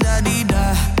da da dee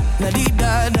da, la dee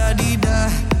da da dee da,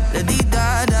 la dee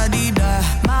da da dee da.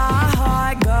 My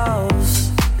heart goes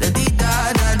la dee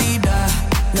da da dee da,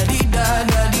 la dee da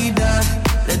da dee da,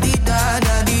 la dee da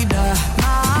da dee da.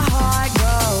 My heart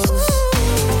goes.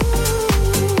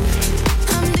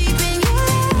 I'm deep in your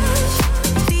love,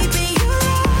 deep in your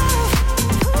love.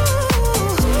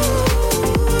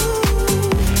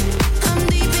 I'm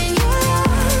deep in your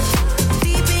love,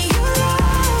 deep in your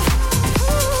love.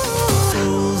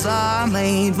 Rules are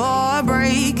made for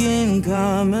breaking.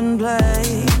 Come and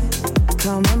play,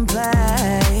 come and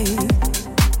play.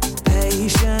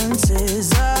 Patience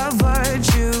is a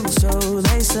virtue, so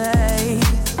they say,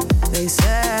 they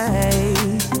say.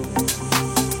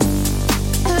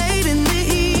 Late in the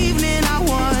evening, I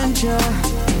want you.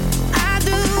 I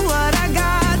do what I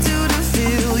got to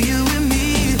feel you and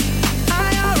me.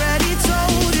 I already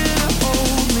told you to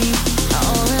hold me. I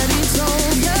already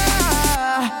told you.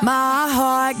 My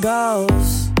heart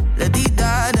goes la dee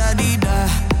da da dee da,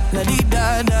 la dee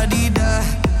da da dee da,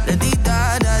 la dee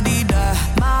da da dee da.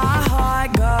 My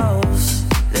heart goes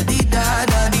la dee da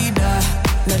da dee da,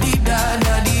 la dee da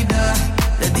da dee da,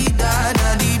 la dee da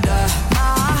da dee da.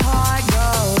 My heart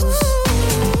goes.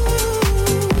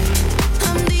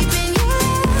 I'm deep in your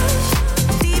love,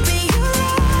 deep in your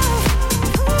love.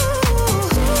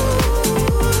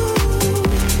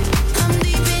 I'm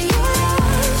deep in your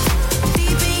love,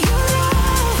 deep in your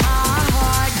love. My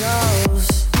heart goes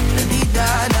la dee da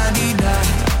da dee da,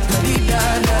 la dee da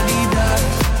da dee da,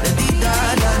 la dee da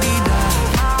da dee da.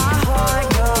 My heart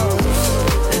goes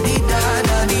la dee da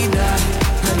da dee da,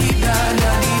 la dee da da dee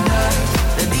da,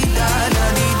 la dee da da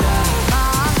dee da.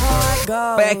 My heart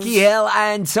goes. Becky Hill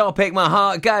and Topic, My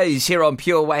Heart Goes, here on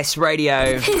Pure West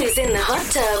Radio. Who's in the hot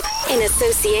tub? In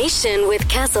association with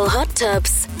Castle Hot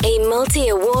Tubs, a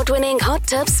multi-award-winning hot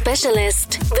tub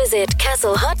specialist. Visit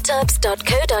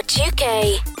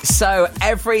castlehottubs.co.uk. So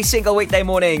every single weekday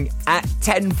morning at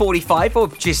 10:45 or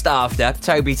just after,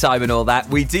 Toby time and all that,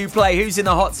 we do play Who's in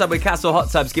the Hot Tub with Castle Hot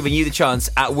Tubs, giving you the chance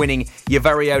at winning your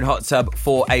very own hot tub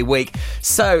for a week.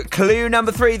 So clue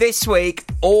number 3 this week,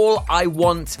 all I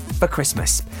want for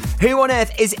Christmas. Who on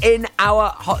earth is in our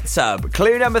hot tub?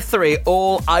 Clue number 3,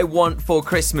 all I want for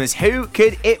Christmas. Who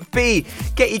could it be?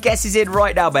 Get your guesses in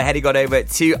right now by heading on over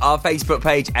to our Facebook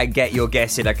page and get your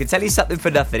guess in. I can tell you something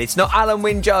for nothing. It's not Alan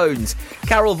Wynne-Jones,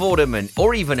 Carol Vorderman,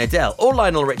 or even Adele, or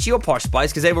Lionel Richie, or Posh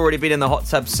Spice, because they've already been in the hot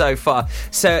tub so far.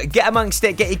 So get amongst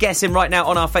it, get your guess in right now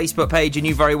on our Facebook page, and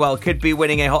you very well could be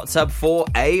winning a hot tub for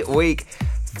a week.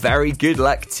 Very good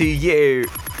luck to you.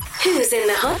 Who's in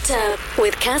the hot tub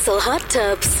with Castle Hot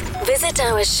Tubs? Visit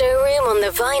our showroom on the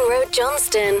Vine Road,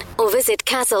 Johnston, or visit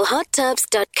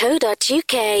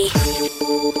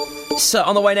castlehottubs.co.uk. So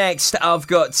on the way next, I've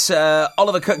got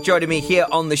Oliver Cook joining me here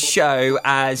on the show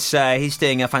as he's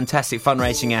doing a fantastic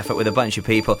fundraising effort with a bunch of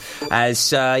people.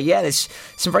 As there's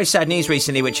some very sad news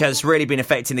recently which has really been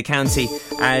affecting the county,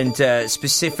 and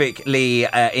specifically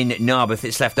in Narberth.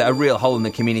 It's left a real hole in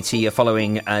the community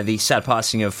following the sad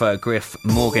passing of Griff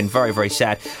Morgan. Very, very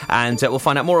sad. And we'll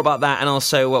find out more about that, and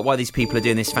also why these people are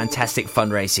doing this fantastic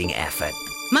fundraising effort.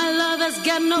 My lover's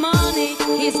got no money,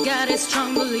 he's got his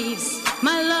strong beliefs.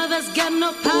 My lover's got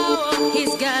no power,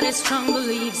 he's got his strong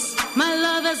beliefs. My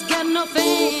lover's got no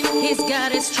fame, he's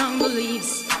got his strong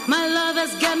beliefs. My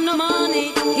lover's got no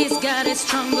money, he's got his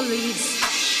strong beliefs.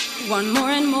 Want more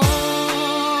and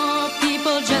more,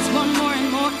 people just want more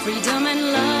and more freedom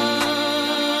and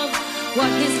love. What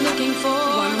he's looking for,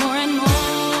 want more and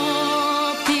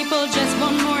more, people just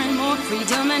want more and more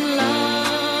freedom and love.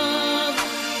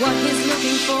 What he's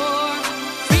looking for,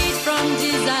 freed from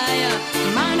desire,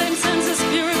 mind and senses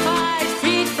purified,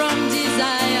 freed from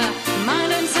desire,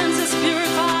 mind and senses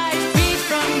purified, freed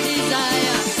from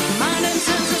desire, mind and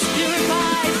senses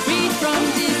purified, freed from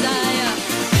desire.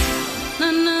 Na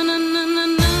na na na na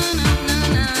na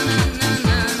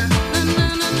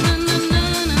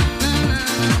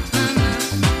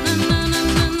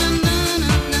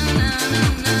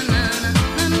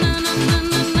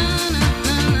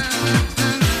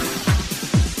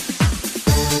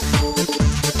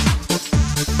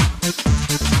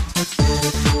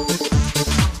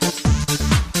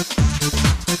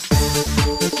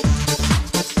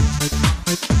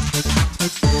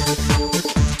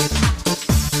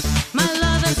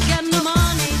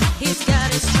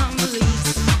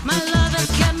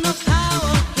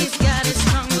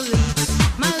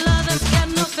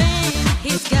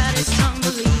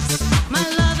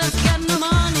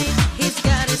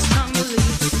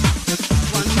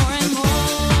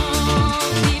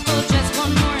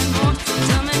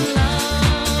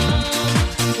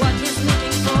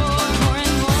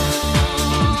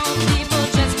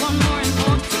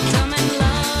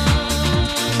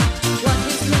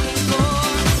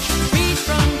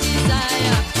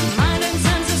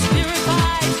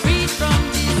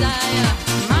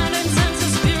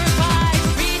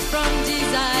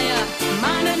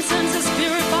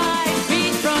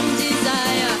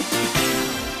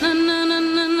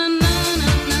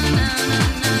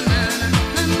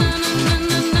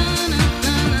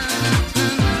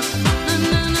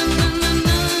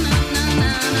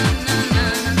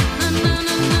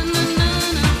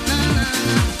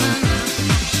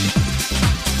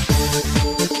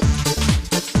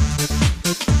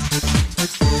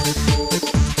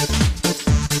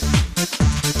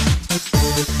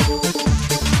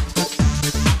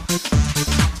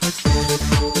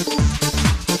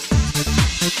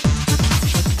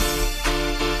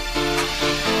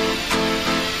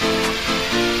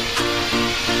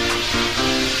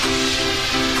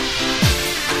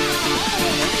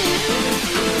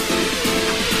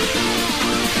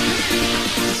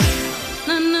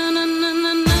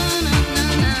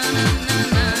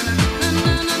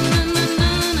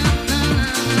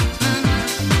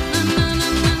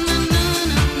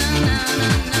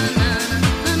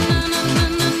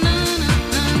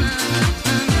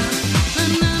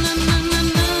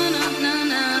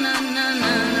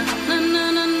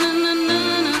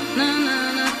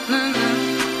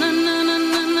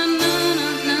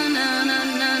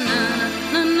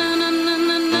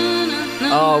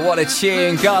What a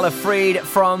tune. Gala Freed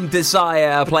from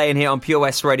Desire, playing here on Pure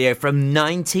West Radio from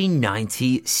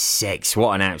 1996.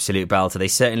 What an absolute belter. They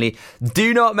certainly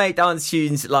do not make dance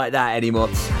tunes like that anymore.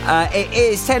 It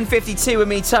is 10:52 with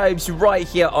me, Tobes, right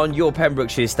here on your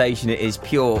Pembrokeshire station. It is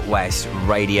Pure West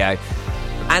Radio.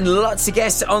 And lots of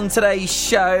guests on today's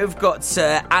show. We've got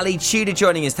Ali Tudor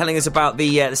joining us, telling us about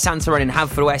the Santa Run in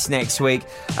Haverfordwest next week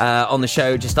on the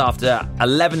show just after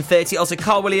 11:30. Also,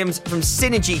 Carl Williams from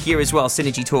Synergy here as well.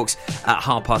 Synergy talks at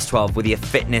 12:30 with your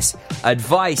fitness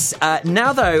advice.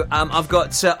 Now, though, I've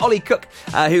got Ollie Cook,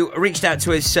 who reached out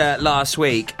to us last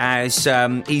week as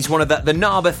he's one of the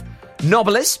Narberth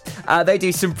Nobblers. They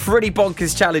do some pretty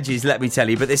bonkers challenges, let me tell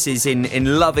you, but this is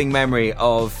in loving memory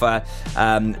of a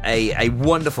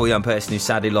wonderful young person who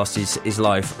sadly lost his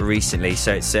life recently.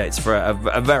 So it's for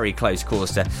a very close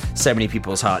cause to so many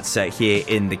people's hearts here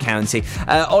in the county.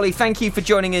 Ollie, thank you for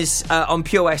joining us on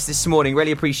Pure West this morning.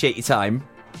 Really appreciate your time.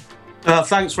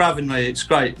 Thanks for having me. It's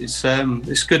great.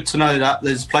 It's good to know that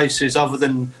there's places other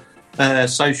than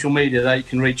social media that you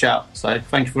can reach out. So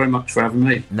thank you very much for having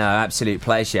me. No, absolute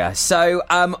pleasure. So,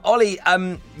 Ollie,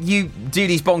 you do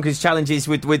these bonkers challenges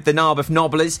with the Narberth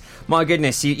Nobblers. My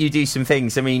goodness, you do some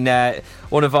things. I mean,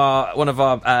 one of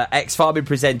our ex-Farming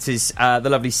presenters, the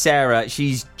lovely Sarah,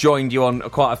 she's joined you on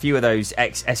quite a few of those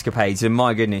escapades, and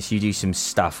my goodness, you do some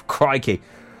stuff. Crikey.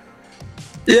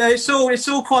 Yeah, it's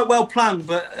all quite well planned,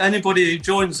 but anybody who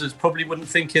joins us probably wouldn't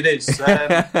think it is.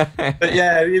 But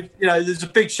yeah, you know, there's a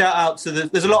big shout out to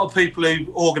there's a lot of people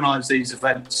who organise these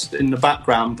events in the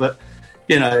background, but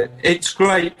you know, it's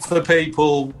great for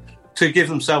people to give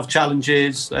themselves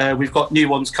challenges. We've got new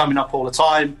ones coming up all the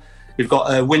time. We've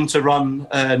got a winter run,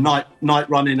 night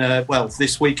run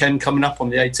this weekend coming up on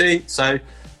the 18th. So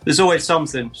there's always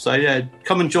something. So yeah,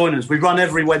 come and join us. We run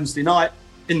every Wednesday night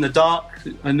in the dark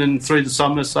and then through the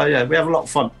summer. So yeah, we have a lot of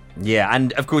fun. Yeah,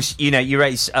 and of course, you know, you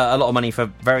raise a lot of money for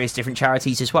various different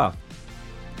charities as well.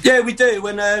 Yeah, we do.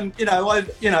 And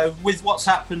with what's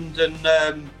happened, and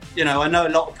I know a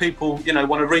lot of people,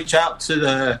 want to reach out to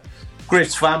the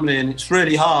Griff's family, and it's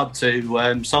really hard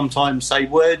to sometimes say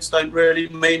words don't really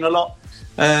mean a lot.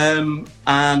 And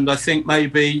I think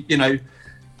maybe,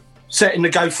 setting the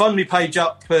GoFundMe page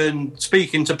up and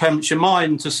speaking to Pembrokeshire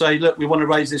Mind to say, look, we want to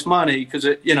raise this money because,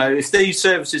 if these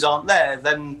services aren't there,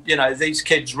 then, these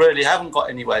kids really haven't got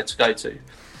anywhere to go to.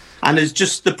 And it's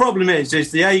just, the problem is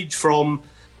the age from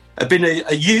being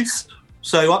a youth,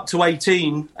 so up to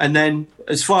 18, and then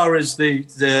as far as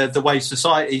the way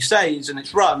society says and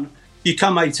it's run, you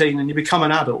come 18 and you become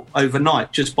an adult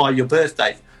overnight just by your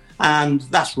birthday. And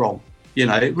that's wrong.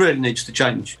 It really needs to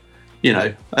change,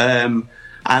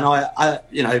 and I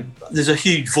there's a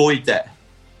huge void there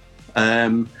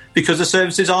because the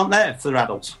services aren't there for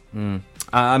adults.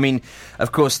 I mean,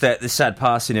 of course, the sad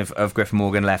passing of Griff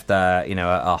Morgan left,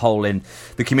 a hole in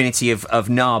the community of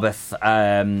Narberth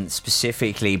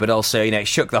specifically, but also, it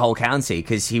shook the whole county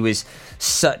because he was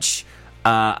such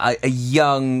a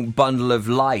young bundle of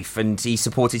life, and he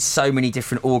supported so many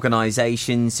different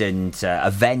organisations and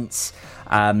events.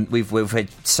 We've had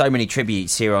so many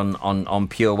tributes here on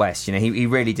Pure West. He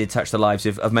really did touch the lives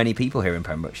of many people here in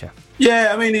Pembrokeshire.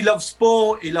 Yeah, I mean, he loved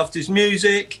sport, he loved his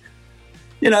music,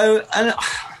 and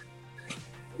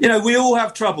we all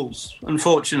have troubles,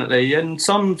 unfortunately, and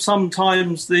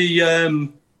sometimes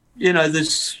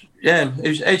it's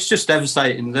just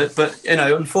devastating. But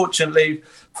unfortunately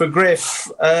for Griff,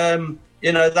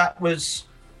 that was.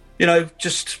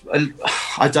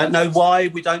 I don't know why.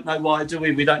 We don't know why, do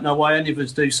we? We don't know why any of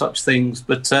us do such things.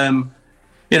 But,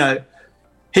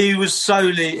 he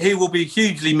will be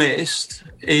hugely missed.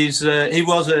 He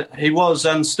was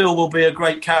and still will be a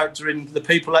great character in the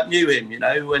people that knew him,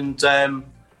 and,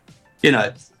 It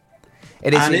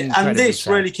is and this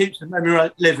really keeps the memory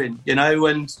living, and I,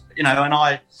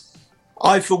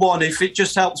 for one, if it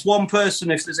just helps one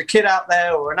person, if there's a kid out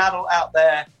there or an adult out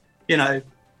there,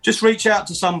 just reach out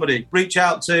to somebody. Reach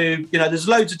out to, there's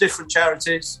loads of different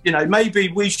charities. Maybe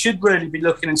we should really be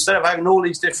looking, instead of having all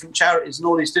these different charities and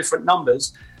all these different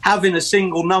numbers, having a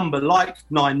single number like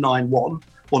 991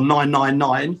 or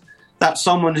 999, that's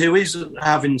someone who is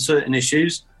having certain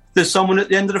issues. There's someone at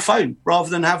the end of the phone, rather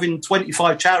than having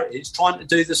 25 charities trying to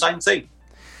do the same thing.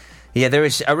 Yeah, there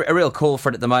is a real call for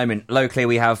it at the moment. Locally,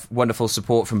 we have wonderful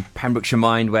support from Pembrokeshire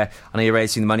Mind, where I know you're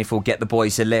raising the money for Get the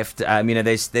Boys a Lift.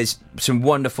 There's some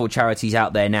wonderful charities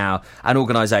out there now and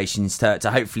organisations to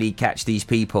hopefully catch these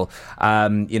people,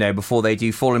 before they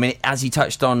do fall. I mean, as you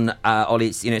touched on, Ollie,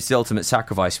 it's the ultimate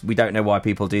sacrifice. We don't know why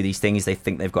people do these things. They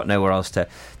think they've got nowhere else to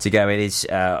go. It is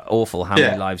awful how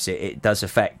many lives it does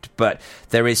affect. But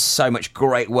there is so much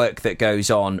great work that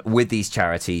goes on with these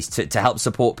charities to help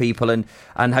support people and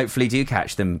hopefully do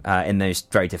catch them in those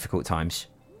very difficult times.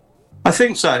 I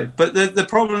think so, but the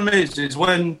problem is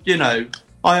when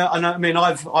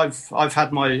I've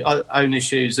had my own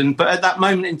issues, but at that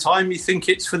moment in time, you think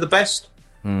it's for the best.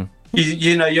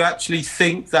 You actually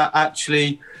think that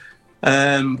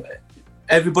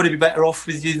everybody be better off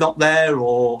with you not there,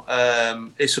 or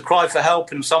it's a cry for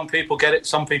help, and some people get it,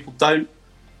 some people don't.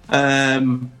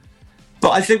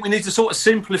 But I think we need to sort of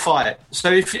simplify it.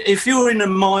 So if you're in a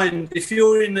mine, if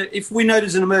we know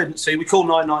there's an emergency, we call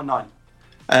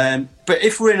 999. But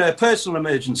if we're in a personal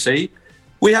emergency,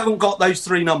 we haven't got those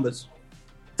three numbers.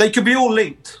 They could be all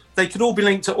linked. They could all be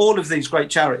linked to all of these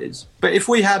great charities. But if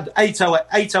we had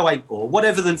 808 or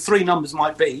whatever the three numbers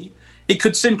might be, it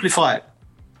could simplify it.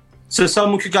 So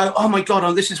someone could go, oh my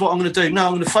God, this is what I'm going to do. No,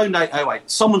 I'm going to phone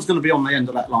 808. Someone's going to be on the end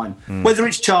of that line. Whether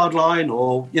it's Childline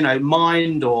or,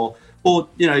 Mind or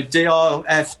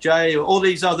DRFJ or all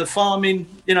these other farming,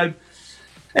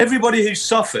 everybody who's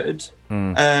suffered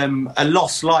a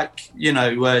loss like,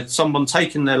 someone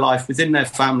taking their life within their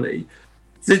family,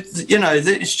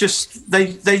 it's just they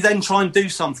then try and do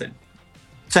something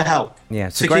to help. Yeah,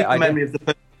 it's to a great keep the idea. memory of the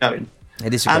person going.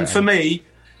 It is a great and for idea. me,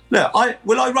 look,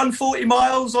 will I run 40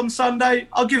 miles on Sunday?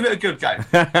 I'll give it a good go.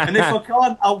 And if I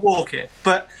can't, I'll walk it.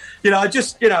 But,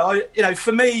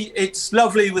 for me, it's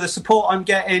lovely with the support I'm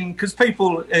getting, because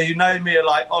people who know me are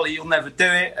like, Ollie, you'll never do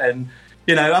it. And,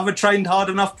 have I trained hard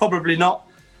enough? Probably not.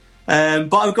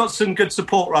 But I've got some good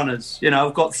support runners.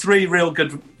 I've got 3 real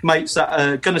good mates that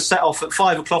are going to set off at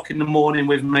 5 o'clock in the morning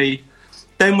with me.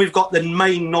 Then we've got the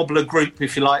main Nobbler group,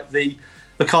 if you like, the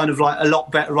kind of like a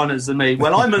lot better runners than me.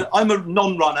 Well, I'm a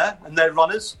non-runner and they're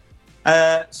runners.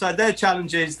 So their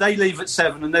challenge is they leave at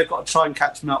 7 and they've got to try and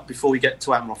catch me up before we get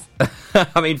to Amroth.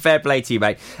 I mean, fair play to you,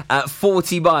 mate.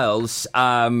 40 miles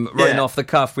running off the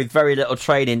cuff with very little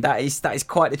training. That is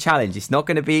quite a challenge. It's not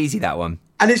going to be easy, that one.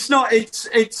 And it's not.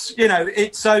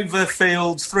 It's over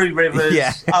fields, through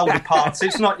rivers, older parts.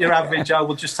 It's not your average. I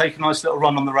will just take a nice little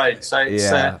run on the road. So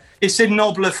it's in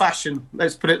Nobbler fashion.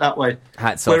 Let's put it that way.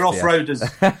 Hats off. We're off-roaders.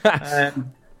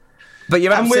 But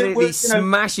you're absolutely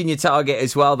smashing your target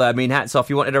as well, though. I mean, hats off.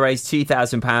 You wanted to raise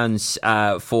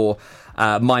 £2,000 for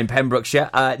Mind Pembrokeshire.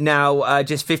 Now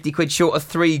just 50 quid short of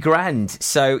 £3,000.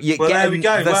 So you're getting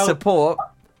the support.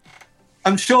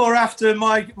 I'm sure after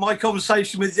my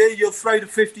conversation with you, you'll throw the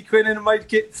 50 quid in and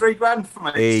make it £3,000 for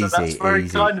me. Easy, so that's very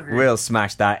kind of you. We'll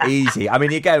smash that easy. I mean,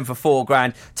 you're going for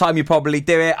 £4,000. Time you probably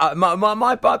do it.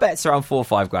 My bet's around £4 or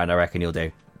 £5,000. I reckon you'll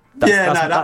do.